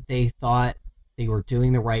that they thought they were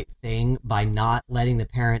doing the right thing by not letting the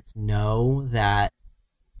parents know that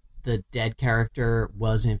the dead character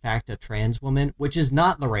was in fact a trans woman, which is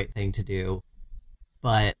not the right thing to do.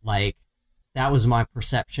 But that was my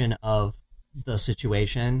perception of the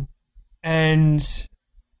situation. And,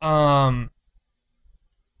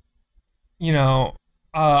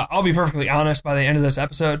 I'll be perfectly honest, by the end of this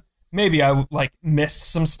episode, maybe I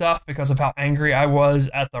missed some stuff because of how angry I was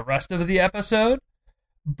at the rest of the episode.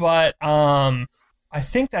 But I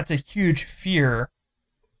think that's a huge fear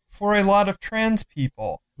for a lot of trans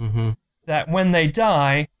people. Mm-hmm. That when they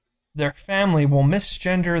die, their family will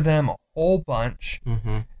misgender them a whole bunch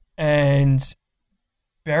and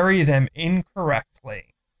bury them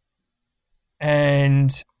incorrectly.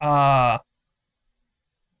 And,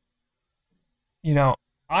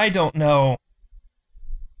 I don't know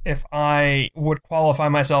if I would qualify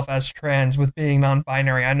myself as trans with being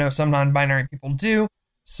non-binary. I know some non-binary people do,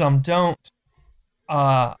 some don't.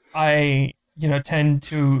 I tend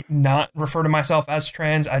to not refer to myself as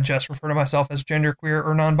trans. I just refer to myself as genderqueer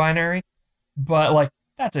or non-binary. But,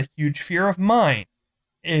 that's a huge fear of mine,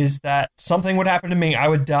 is that something would happen to me, I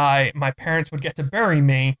would die, my parents would get to bury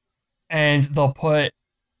me, and they'll put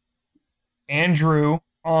Andrew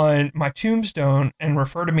on my tombstone and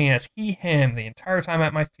refer to me as he, him the entire time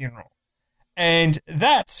at my funeral. And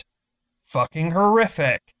that's fucking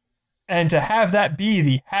horrific. And to have that be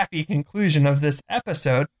the happy conclusion of this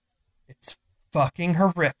episode, it's fucking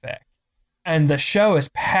horrific. And the show is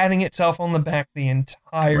patting itself on the back the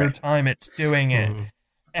entire time it's doing it.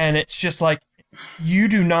 And it's just you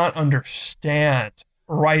do not understand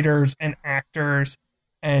writers and actors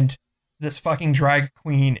and this fucking drag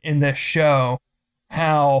queen in this show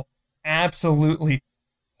how absolutely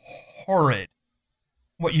horrid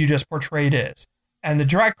what you just portrayed is. And the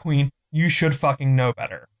drag queen, you should fucking know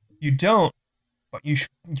better. You don't, but you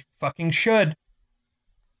fucking should.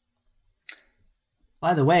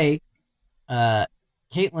 By the way,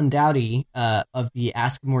 Caitlin Dowdy of the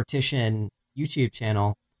Ask a Mortician YouTube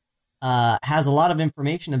channel has a lot of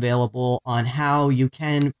information available on how you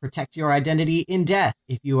can protect your identity in death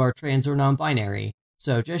if you are trans or non-binary.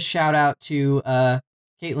 So just shout out to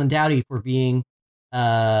Caitlin Dowdy for being,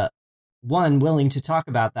 one, willing to talk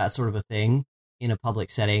about that sort of a thing in a public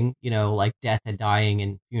setting, you know, like death and dying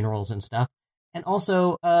and funerals and stuff, and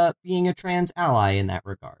also being a trans ally in that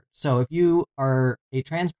regard. So if you are a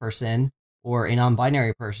trans person or a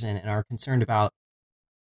non-binary person and are concerned about,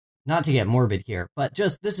 not to get morbid here, but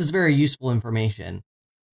just this is very useful information,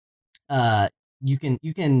 you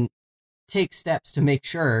can take steps to make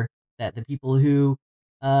sure that the people who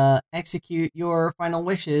execute your final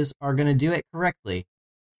wishes are going to do it correctly.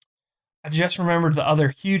 I just remembered the other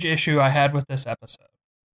huge issue I had with this episode.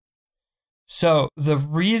 So the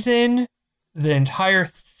reason the entire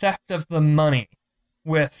theft of the money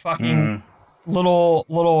with fucking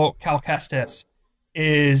little Cal Kestis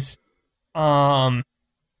is little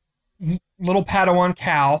Padawan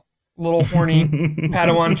Cal, little horny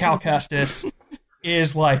Padawan Cal Kestis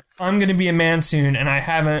is like, I'm going to be a man soon and I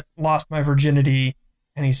haven't lost my virginity,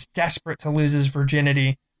 and he's desperate to lose his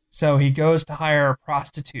virginity, so he goes to hire a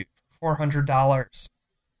prostitute for $400.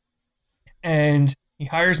 And he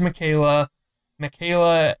hires Michaela.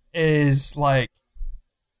 Michaela is like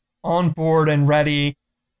on board and ready,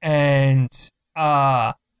 and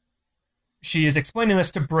she is explaining this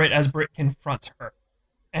to Britt as Britt confronts her.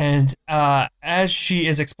 And as she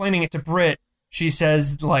is explaining it to Britt, she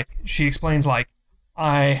explains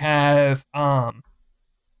I have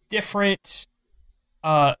different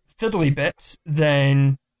fiddly bits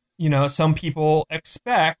than, you know, some people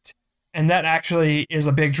expect, and that actually is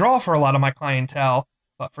a big draw for a lot of my clientele,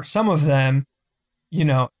 but for some of them, you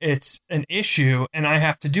know, it's an issue, and I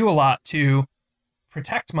have to do a lot to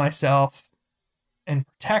protect myself and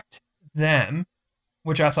protect them,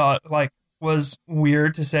 which I thought was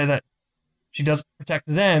weird to say that she doesn't protect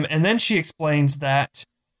them. And then she explains that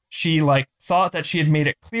she thought that she had made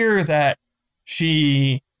it clear that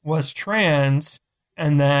she was trans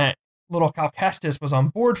and that little Cal Kestis was on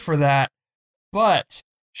board for that, but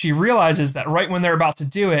she realizes that right when they're about to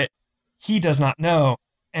do it, he does not know,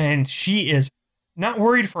 and she is not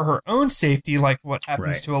worried for her own safety like what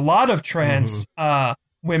happens to a lot of trans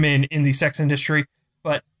women in the sex industry,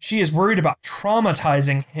 but she is worried about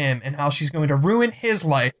traumatizing him and how she's going to ruin his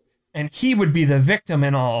life, and he would be the victim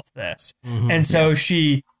in all of this. And so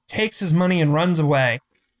she takes his money and runs away,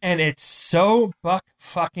 and it's so buck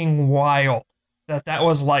fucking wild that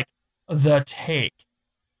was the take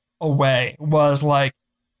away was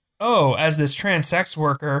as this trans sex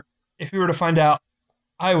worker, if he were to find out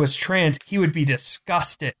I was trans, he would be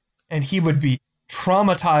disgusted and he would be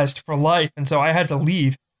traumatized for life. And so I had to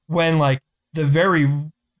leave, when the very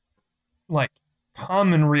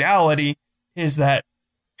common reality is that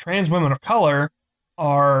trans women of color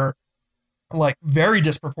are very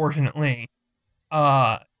disproportionately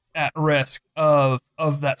at risk of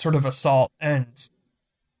that sort of assault and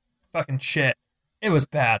fucking shit. It was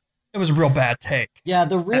bad. It was a real bad take. Yeah,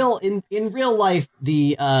 the real in real life,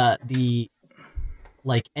 the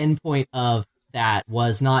end point of that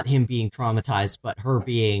was not him being traumatized, but her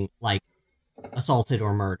being assaulted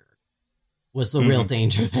or murdered was the real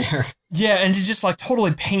danger there. Yeah, and to just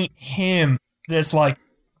totally paint him, this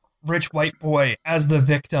rich white boy, as the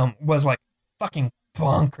victim was fucking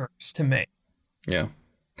bonkers to me. Yeah.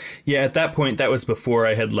 Yeah, at that point, that was before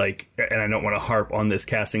I had and I don't want to harp on this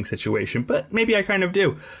casting situation, but maybe I kind of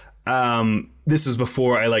do. This was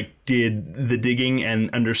before I did the digging and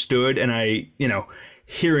understood, and I,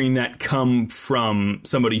 hearing that come from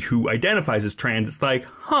somebody who identifies as trans, it's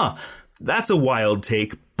that's a wild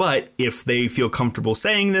take. But if they feel comfortable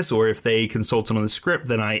saying this, or if they consulted on the script,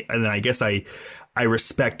 then I guess I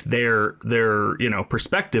respect their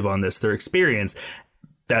perspective on this, their experience.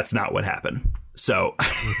 That's not what happened. So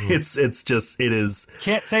it is.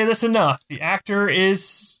 Can't say this enough. The actor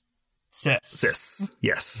is cis. Cis,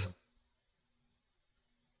 yes.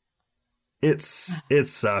 It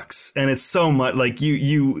sucks, and it's so much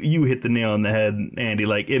you hit the nail on the head, Andy.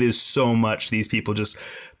 It is so much these people just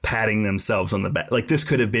patting themselves on the back. This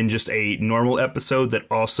could have been just a normal episode that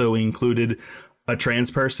also included a trans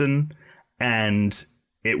person, and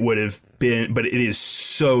it would have been, but it is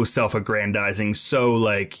so self-aggrandizing, so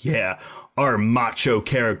like, yeah, our macho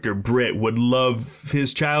character Britt would love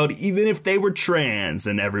his child even if they were trans,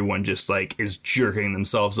 and everyone just like is jerking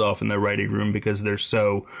themselves off in their writing room because they're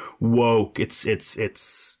so woke. It's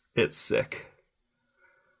sick.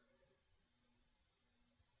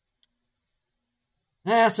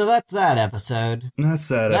 Yeah, so that's that episode.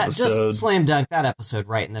 That episode. Just slam dunk that episode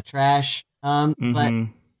right in the trash. But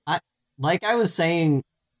I was saying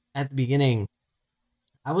at the beginning,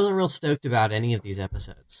 I wasn't real stoked about any of these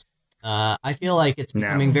episodes. I feel like it's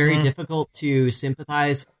becoming very difficult to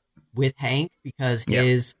sympathize with Hank because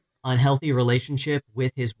his unhealthy relationship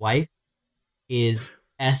with his wife is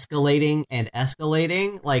escalating and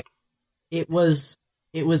escalating. Like, it was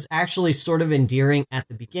actually sort of endearing at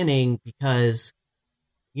the beginning because,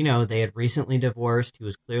 you know, they had recently divorced. He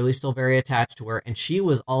was clearly still very attached to her. And she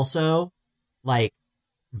was also, like,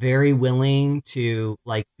 very willing to,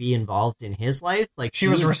 like, be involved in his life. Like, she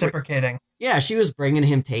was reciprocating. She was bringing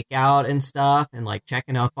him takeout and stuff and, like,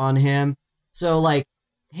 checking up on him. So, like,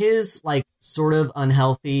 his, like, sort of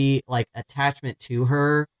unhealthy, like, attachment to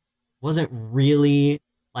her wasn't really,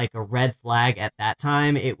 like, a red flag at that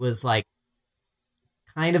time. It was, like,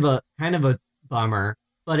 kind of a bummer,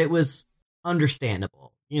 but it was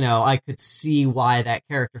understandable. You know, I could see why that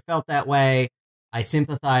character felt that way. I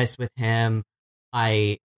sympathized with him.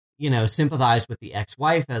 I, you know, sympathized with the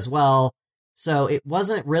ex-wife as well. So it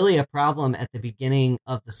wasn't really a problem at the beginning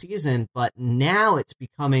of the season, but now it's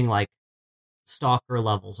becoming like stalker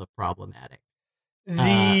levels of problematic.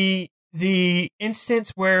 The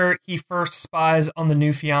instance where he first spies on the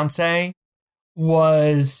new fiance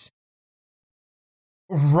was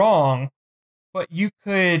wrong, but you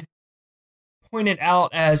could point it out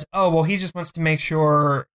as, oh, well, he just wants to make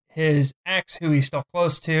sure his ex, who he's still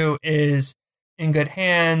close to, is in good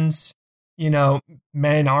hands. You know,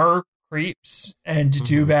 men are creeps and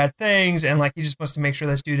do bad things, and like he just wants to make sure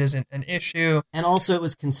this dude isn't an issue. And also it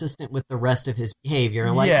was consistent with the rest of his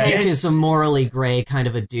behavior. Like, Hank is a morally gray kind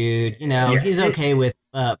of a dude. You know, he's okay with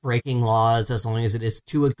breaking laws as long as it is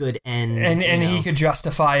to a good end. And he could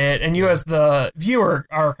justify it. And you as the viewer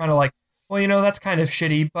are kind of like, well, you know, that's kind of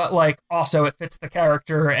shitty, but like also it fits the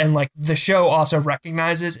character, and like the show also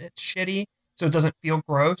recognizes it's shitty, so it doesn't feel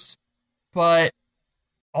gross. But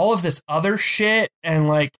all of this other shit, and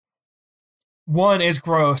like, one is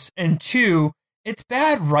gross, and two, it's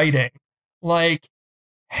bad writing. Like,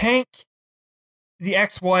 Hank, the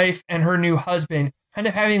ex-wife, and her new husband kind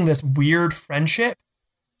of having this weird friendship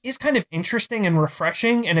is kind of interesting and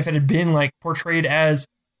refreshing, and if it had been like portrayed as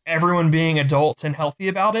everyone being adults and healthy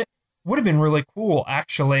about it, would have been really cool,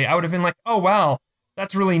 actually. I would have been like, oh, wow,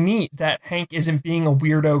 that's really neat that Hank isn't being a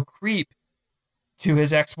weirdo creep to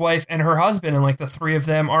his ex-wife and her husband, and like the three of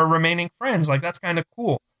them are remaining friends. Like, that's kind of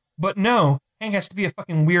cool. But no, Hank has to be a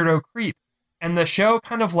fucking weirdo creep. And the show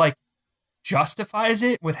kind of like justifies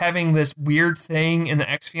it with having this weird thing in the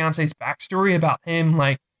ex-fiance's backstory about him,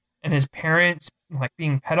 like, and his parents like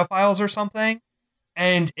being pedophiles or something.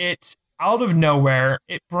 And it's out of nowhere.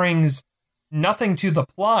 It brings nothing to the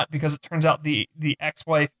plot because it turns out the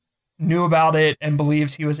ex-wife knew about it and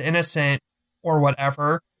believes he was innocent or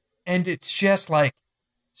whatever. And it's just like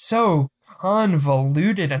so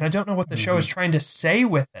convoluted, and I don't know what the show is trying to say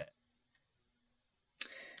with it.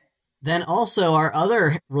 Then also our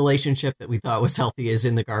other relationship that we thought was healthy is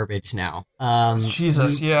in the garbage now. Because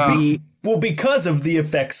of the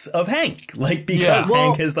effects of Hank. Like, because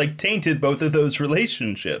Hank has like tainted both of those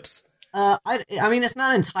relationships. I mean, it's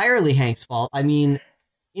not entirely Hank's fault. I mean,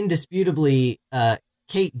 indisputably,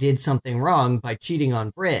 Kate did something wrong by cheating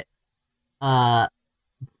on Britt.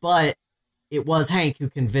 But it was Hank who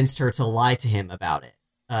convinced her to lie to him about it.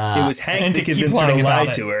 It was Hank that convinced her to lie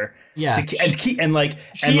to her. Yeah.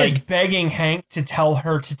 She is begging Hank to tell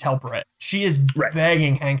her to tell Britt. She is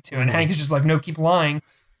begging Hank to, and Hank is just like, no, keep lying.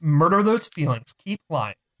 Murder those feelings. Keep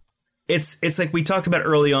lying. It's like we talked about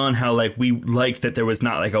early on how like we liked that there was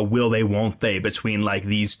not like a will they won't they between like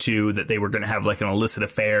these two, that they were going to have like an illicit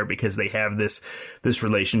affair because they have this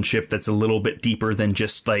relationship that's a little bit deeper than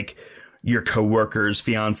just like your coworker's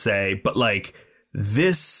fiance. But like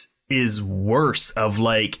this is worse, of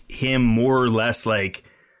like him more or less like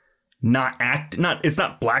it's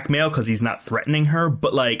not blackmail because he's not threatening her,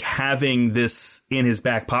 but like having this in his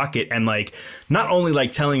back pocket and like not only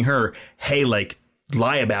like telling her, hey, like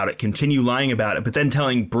lie about it, continue lying about it, but then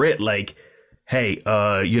telling Britt like, hey,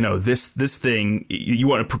 you know, this thing you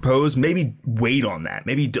want to propose, maybe wait on that,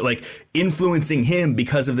 maybe like influencing him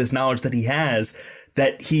because of this knowledge that he has,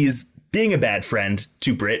 that he's being a bad friend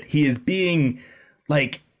to Britt. He is being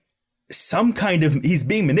like some kind of, he's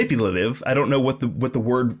being manipulative. I don't know what the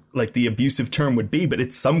word, like the abusive term would be, but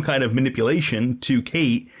it's some kind of manipulation to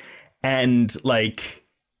Kate, and like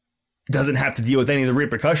doesn't have to deal with any of the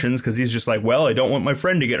repercussions because he's just like, well, I don't want my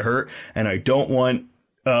friend to get hurt and I don't want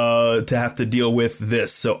to have to deal with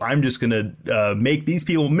this. So I'm just going to make these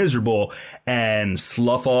people miserable and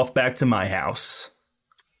slough off back to my house.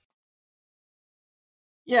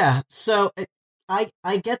 Yeah. So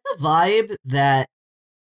I get the vibe that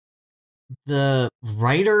the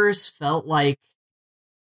writers felt like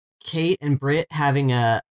Kate and Britt having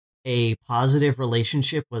a positive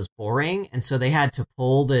relationship was boring, and so they had to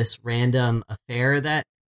pull this random affair that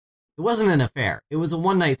it wasn't an affair. It was a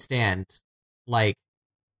one-night stand. Like,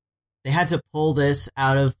 they had to pull this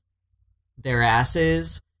out of their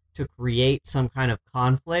asses to create some kind of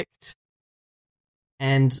conflict.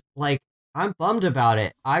 And, like, I'm bummed about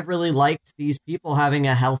it. I really liked these people having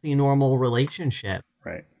a healthy, normal relationship.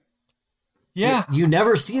 Right. Yeah. You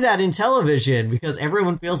never see that in television because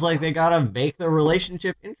everyone feels like they gotta make their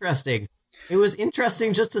relationship interesting. It was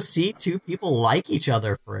interesting just to see two people like each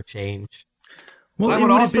other for a change. Well, I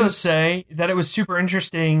would also say that it was super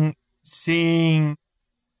interesting seeing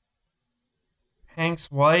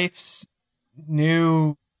Hank's wife's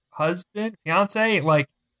new husband, fiance, like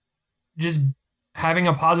just having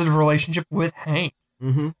a positive relationship with Hank.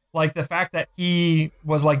 Mm-hmm. Like the fact that he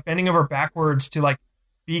was like bending over backwards to like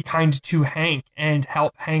be kind to Hank and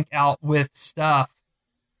help Hank out with stuff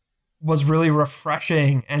was really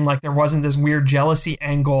refreshing. And like there wasn't this weird jealousy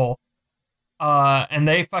angle. And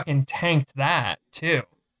they fucking tanked that too.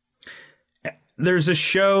 There's a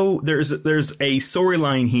show, there's a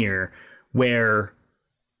storyline here where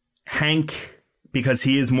Hank, because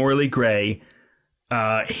he is morally gray,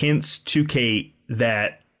 hints to Kate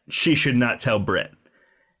that she should not tell Britt.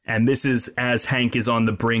 And this is as Hank is on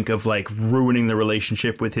the brink of like ruining the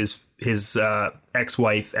relationship with his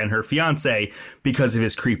ex-wife and her fiance because of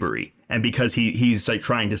his creepery and because he's like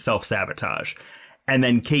trying to self-sabotage. And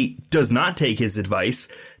then Kate does not take his advice,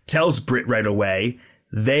 tells Britt right away.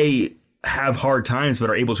 They have hard times but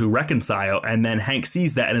are able to reconcile. And then Hank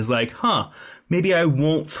sees that and is like, maybe I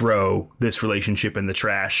won't throw this relationship in the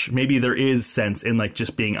trash. Maybe there is sense in like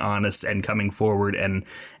just being honest and coming forward and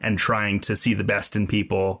trying to see the best in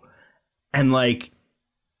people. And like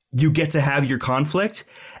you get to have your conflict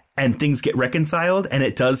and things get reconciled and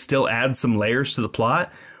it does still add some layers to the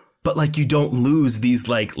plot. But like you don't lose these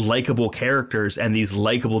like likable characters and these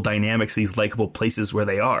likable dynamics, these likable places where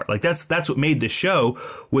they are. Like that's what made this show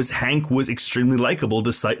was Hank was extremely likable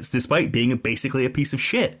despite being basically a piece of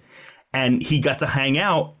shit. And he got to hang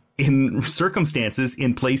out in circumstances,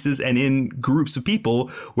 in places and in groups of people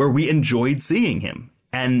where we enjoyed seeing him.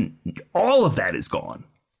 And all of that is gone.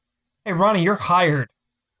 Hey, Ronnie, you're hired.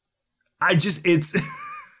 It's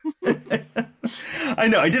I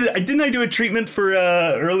know. Didn't I do a treatment for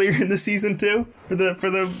earlier in the season too for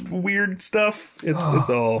the weird stuff? It's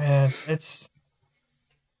all. Man,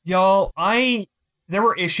 y'all. There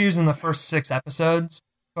were issues in the first 6 episodes,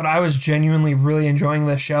 but I was genuinely really enjoying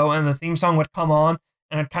this show, and the theme song would come on,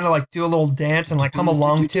 and I'd kind of like do a little dance and like hum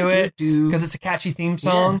along to it because it's a catchy theme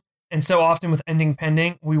song. Yeah. And so often with Ending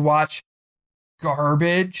Pending, we watch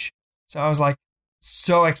garbage. So I was like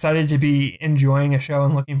so excited to be enjoying a show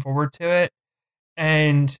and looking forward to it.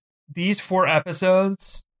 And these 4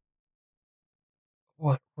 episodes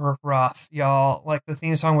were rough, y'all. Like the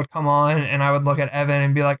theme song would come on and I would look at Evan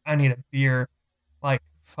and be like, I need a beer. Like,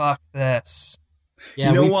 fuck this. Yeah,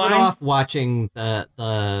 you know we put off watching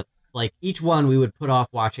the like each one we would put off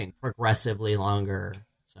watching progressively longer.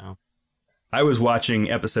 So I was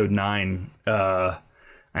watching episode 9 and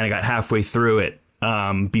I got halfway through it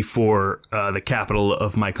before the capital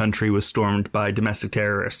of my country was stormed by domestic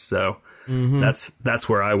terrorists. So that's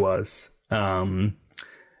where I was. And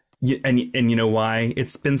you know why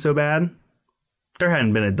it's been so bad? There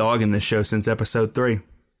hadn't been a dog in this show since episode 3.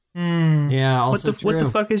 Yeah, also what the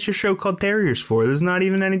fuck is your show called Terriers for? There's not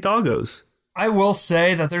even any doggos. I will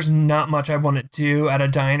say that there's not much I want to do at a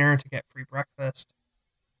diner to get free breakfast.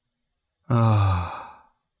 I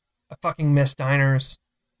fucking miss diners.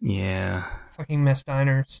 Yeah. Fucking miss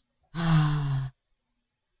diners. You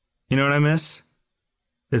know what I miss?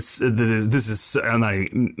 This is I'm not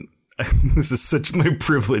even, this is such my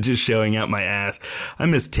privilege is showing out my ass. I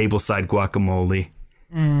miss tableside guacamole.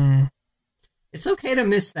 It's okay to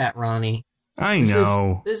miss that, Ronnie. I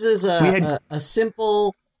know. This is a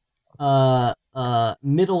simple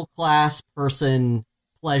middle class person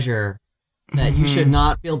pleasure that you should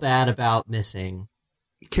not feel bad about missing.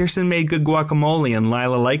 Kirsten made good guacamole and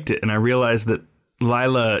Lila liked it. And I realized that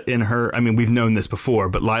Lila in her, I mean, we've known this before,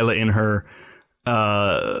 but Lila in her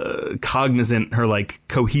cognizant, her like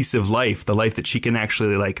cohesive life, the life that she can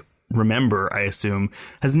actually like remember, I assume,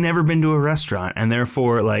 has never been to a restaurant, and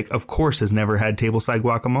therefore, like, of course, has never had tableside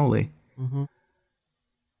guacamole. Mm-hmm.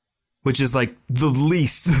 Which is like the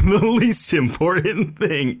least important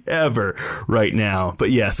thing ever right now. But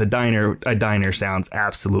yes, a diner sounds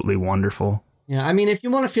absolutely wonderful. Yeah, I mean, if you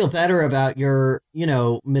want to feel better about your,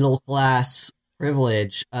 middle class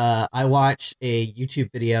privilege, I watched a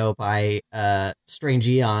YouTube video by Strange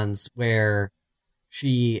Eons where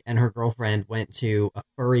she and her girlfriend went to a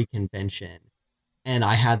furry convention, and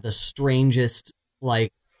I had the strangest,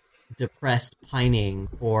 like, depressed pining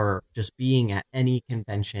for just being at any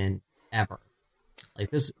convention ever. Like,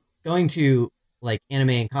 this, going to like anime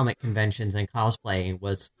and comic conventions and cosplaying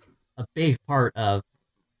was a big part of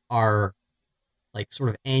our like sort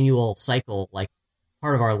of annual cycle, like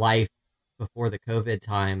part of our life before the COVID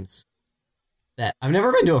times. That I've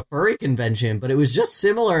never been to a furry convention, but it was just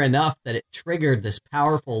similar enough that it triggered this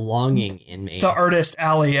powerful longing in me. The Artist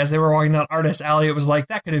Alley, as they were walking down Artist Alley, it was like,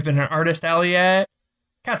 that could have been an Artist Alley at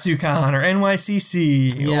Katsucon or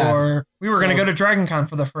NYCC, or we were going to go to Dragon Con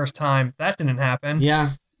for the first time. That didn't happen.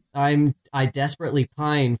 Yeah, I desperately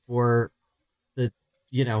pine for the,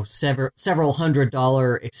 several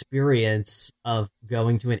 $100 experience of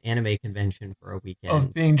going to an anime convention for a weekend.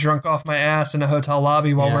 Of being drunk off my ass in a hotel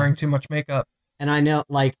lobby while wearing too much makeup. And I know,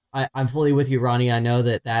 like, I'm fully with you, Ronnie. I know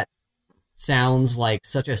that sounds like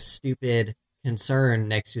such a stupid concern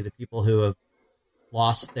next to the people who have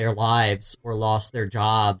lost their lives or lost their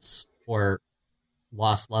jobs or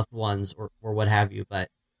lost loved ones or what have you. But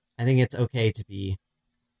I think it's okay to be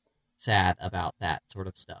sad about that sort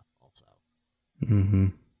of stuff also. Mm-hmm.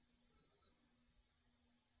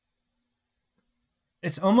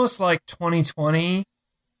 It's almost like 2020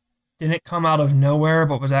 didn't come out of nowhere,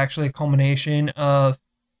 but was actually a culmination of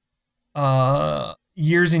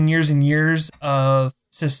years and years and years of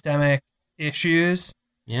systemic issues.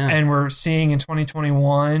 Yeah. And we're seeing in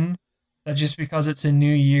 2021 that just because it's a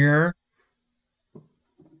new year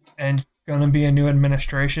and going to be a new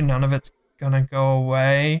administration, none of it's going to go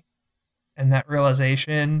away. And that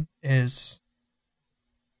realization is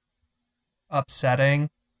upsetting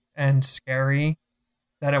and scary,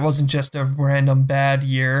 that it wasn't just a random bad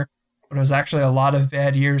year, but it was actually a lot of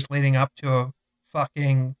bad years leading up to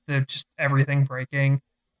just everything breaking,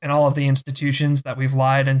 and all of the institutions that we've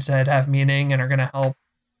lied and said have meaning and are going to help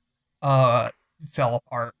fell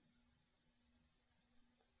apart.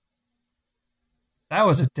 That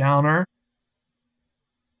was a downer.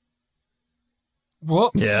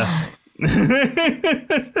 Whoops. Yeah.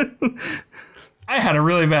 I had a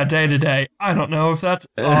really bad day today. I don't know if that's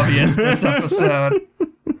obvious this episode.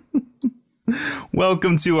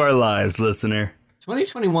 Welcome to our lives, listener.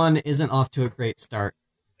 2021 isn't off to a great start.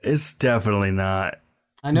 It's definitely not.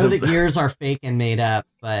 I know that years are fake and made up,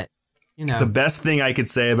 but, The best thing I could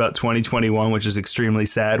say about 2021, which is extremely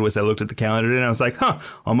sad, was I looked at the calendar and I was like,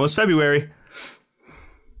 almost February.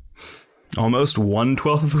 Almost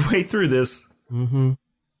 1/12 of the way through this. Mm-hmm.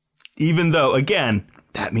 Even though, again,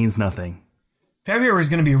 that means nothing. February is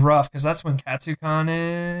going to be rough because that's when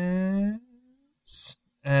Katsucon is.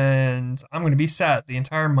 And I'm going to be sad the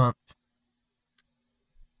entire month.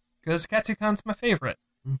 Because Katsucon's my favorite.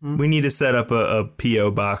 Mm-hmm. We need to set up a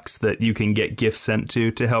P.O. box that you can get gifts sent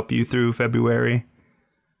to help you through February.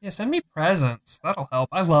 Yeah, send me presents. That'll help.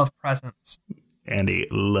 I love presents. Andy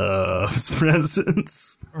loves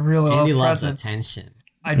presents. I really Andy love loves presents. attention.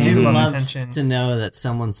 I do Andy love loves attention. to know that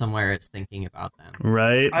someone somewhere is thinking about them.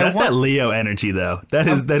 Right? That's that Leo energy, though. That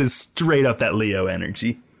is straight up that Leo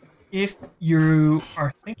energy. If you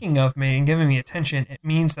are thinking of me and giving me attention, it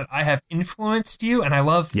means that I have influenced you, and I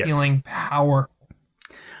love feeling powerful.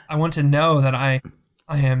 I want to know that I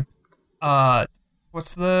am.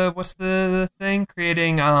 What's the thing?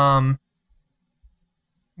 Creating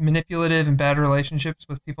manipulative and bad relationships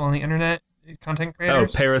with people on the internet, content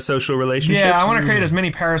creators. Oh, parasocial relationships. Yeah, I want to create as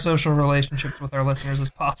many parasocial relationships with our listeners as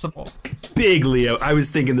possible. Big Leo. I was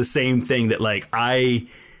thinking the same thing. That like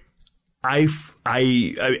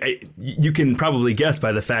you can probably guess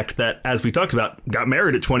by the fact that, as we talked about, got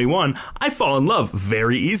married at 21, I fall in love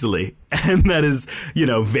very easily. And that is,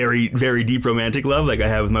 very, very deep romantic love like I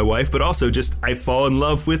have with my wife, but also just I fall in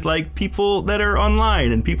love with like people that are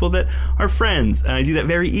online and people that are friends. And I do that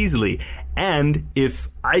very easily. And if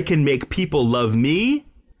I can make people love me,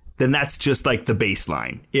 then that's just like the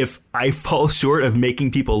baseline. If I fall short of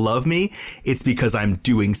making people love me, it's because I'm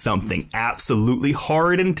doing something absolutely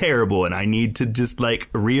horrid and terrible, and I need to just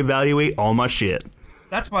like reevaluate all my shit.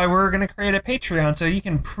 That's why we're going to create a Patreon so you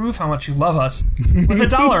can prove how much you love us with a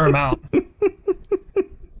dollar amount.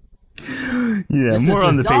 Yeah, this more is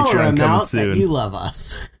on the Patreon coming soon. That you love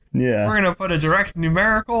us. Yeah, we're gonna put a direct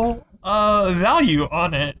numerical value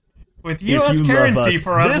on it with U.S. currency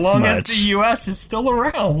for as long as the U.S. is still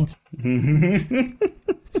around.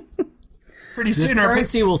 Pretty soon, this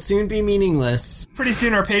currency will soon be meaningless. Pretty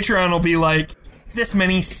soon, our Patreon will be like this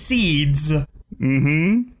many seeds.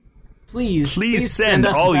 Mm-hmm. Please send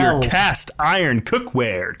us all bells. your cast iron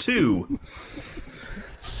cookware too.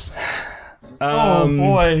 Oh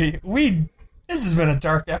boy, this has been a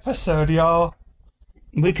dark episode, y'all.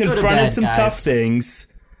 We confronted some guys. tough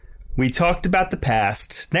things. We talked about the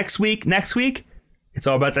past. Next week, it's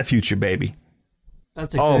all about the future, baby.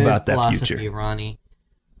 That's a all good about that philosophy, future. Ronnie.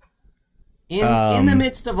 In the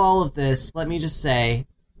midst of all of this, let me just say,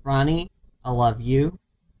 Ronnie, I love you.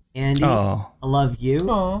 Andy, I love you.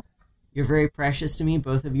 Aww. You're very precious to me.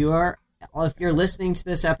 Both of you are. If you're listening to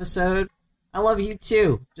this episode, I love you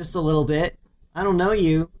too. Just a little bit. I don't know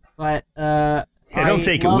you, but don't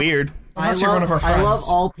take it weird. Unless you're one of our friends. I love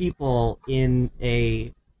all people in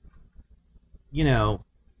a,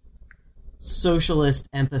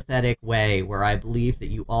 socialist, empathetic way where I believe that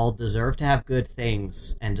you all deserve to have good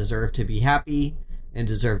things and deserve to be happy and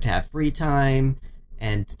deserve to have free time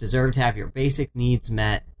and deserve to have your basic needs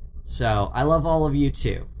met. So I love all of you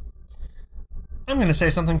too. I'm going to say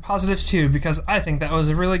something positive too because I think that was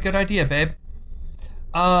a really good idea, babe.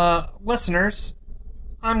 Listeners,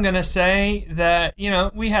 I'm going to say that,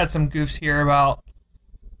 we had some goofs here about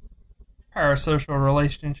parasocial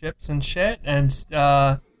relationships and shit, and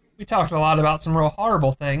we talked a lot about some real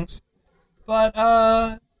horrible things,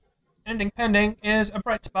 but Ending Pending is a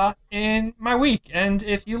bright spot in my week, and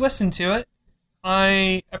if you listen to it,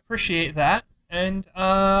 I appreciate that, and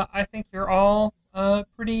I think you're all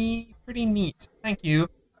pretty neat. Thank you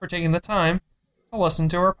for taking the time to listen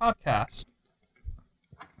to our podcast.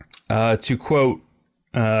 To quote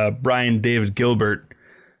Brian David Gilbert,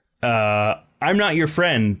 I'm not your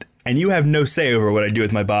friend, and you have no say over what I do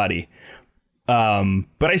with my body. But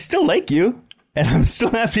I still like you, and I'm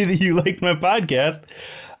still happy that you liked my podcast.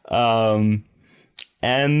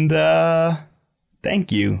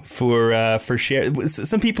 Thank you for sharing.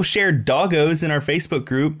 Some people shared doggos in our Facebook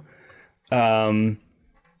group, and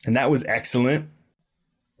that was excellent.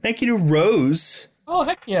 Thank you to Rose. Oh,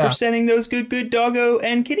 heck yeah. For sending those good doggo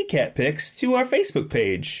and kitty cat pics to our Facebook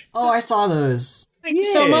page. Oh, I saw those. Thank you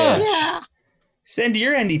so much. Yeah. Send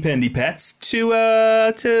your Endy Pendy pets to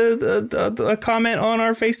the comment on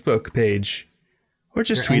our Facebook page, or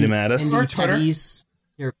just tweet them at us. Or Twitter. Pendies,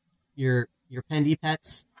 your Pendy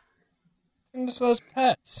pets. Send us those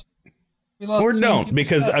pets. We love Or seeing don't, people's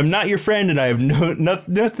because pets. I'm not your friend and I have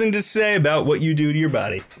nothing to say about what you do to your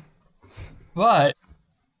body. But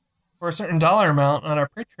for a certain dollar amount on our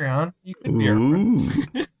Patreon, you could be our friend.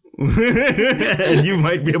 And you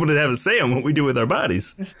might be able to have a say on what we do with our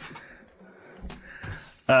bodies.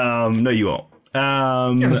 No, you won't.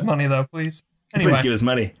 Give us money, though, please. Anyway. Please give us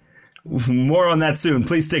money. More on that soon.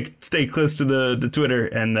 Please stay close to the Twitter,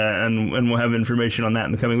 and we'll have information on that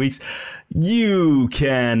in the coming weeks. You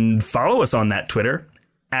can follow us on that Twitter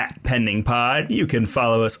 @PendingPod. You can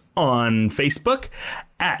follow us on Facebook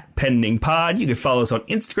 @PendingPod. You can follow us on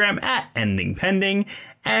Instagram @EndingPending,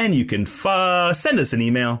 and you can send us an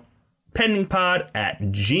email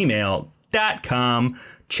pendingpod@gmail.com.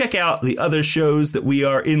 Check out the other shows that we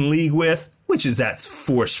are in league with, which is that's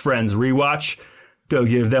Force Friends Rewatch. Go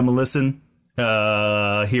give them a listen.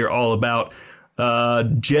 Hear all about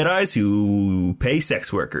Jedis who pay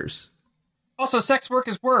sex workers. Also, sex work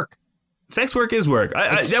is work. Sex work is work.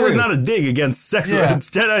 That was not a dig against sex workers.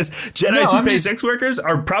 Jedis who pay sex workers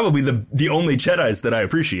are probably the only Jedis that I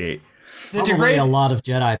appreciate. Probably a lot of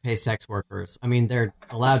Jedi pay sex workers. I mean, they're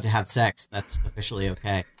allowed to have sex. That's officially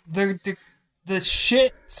okay. The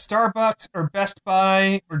shit Starbucks or Best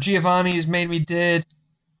Buy or Giovanni's made me did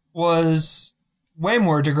was way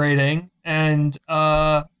more degrading and,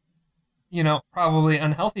 probably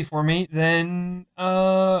unhealthy for me than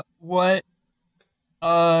what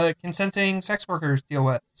consenting sex workers deal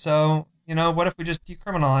with. So, what if we just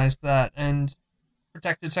decriminalized that and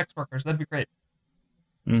protected sex workers? That'd be great.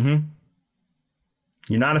 Mm-hmm.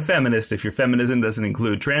 You're not a feminist if your feminism doesn't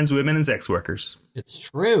include trans women and sex workers. It's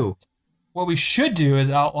true. What we should do is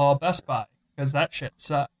outlaw Best Buy, because that shit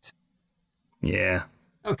sucked. Yeah.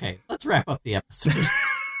 Okay, let's wrap up the episode.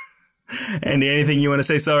 Andy, anything you want to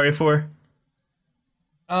say sorry for?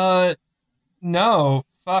 No.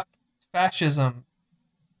 Fuck fascism.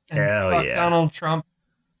 And fuck Donald Trump.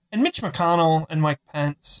 And Mitch McConnell and Mike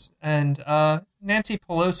Pence. And Nancy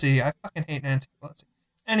Pelosi. I fucking hate Nancy Pelosi.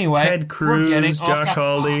 Anyway, Ted Cruz, we're getting Josh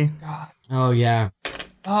Hawley. Oh, God. Oh, yeah.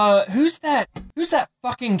 Who's that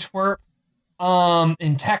fucking twerp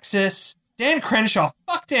in Texas? Dan Crenshaw.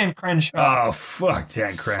 Fuck Dan Crenshaw. Oh, fuck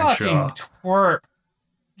Dan Crenshaw. Fucking twerp.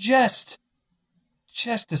 Just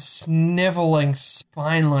a sniveling,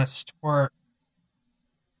 spineless twerp.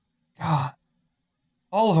 God.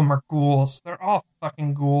 All of them are ghouls. They're all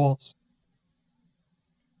fucking ghouls.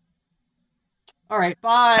 All right,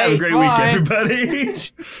 bye. Have a great week, everybody.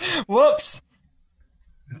 Whoops.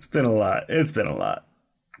 It's been a lot.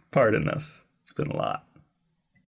 Pardon us. It's been a lot.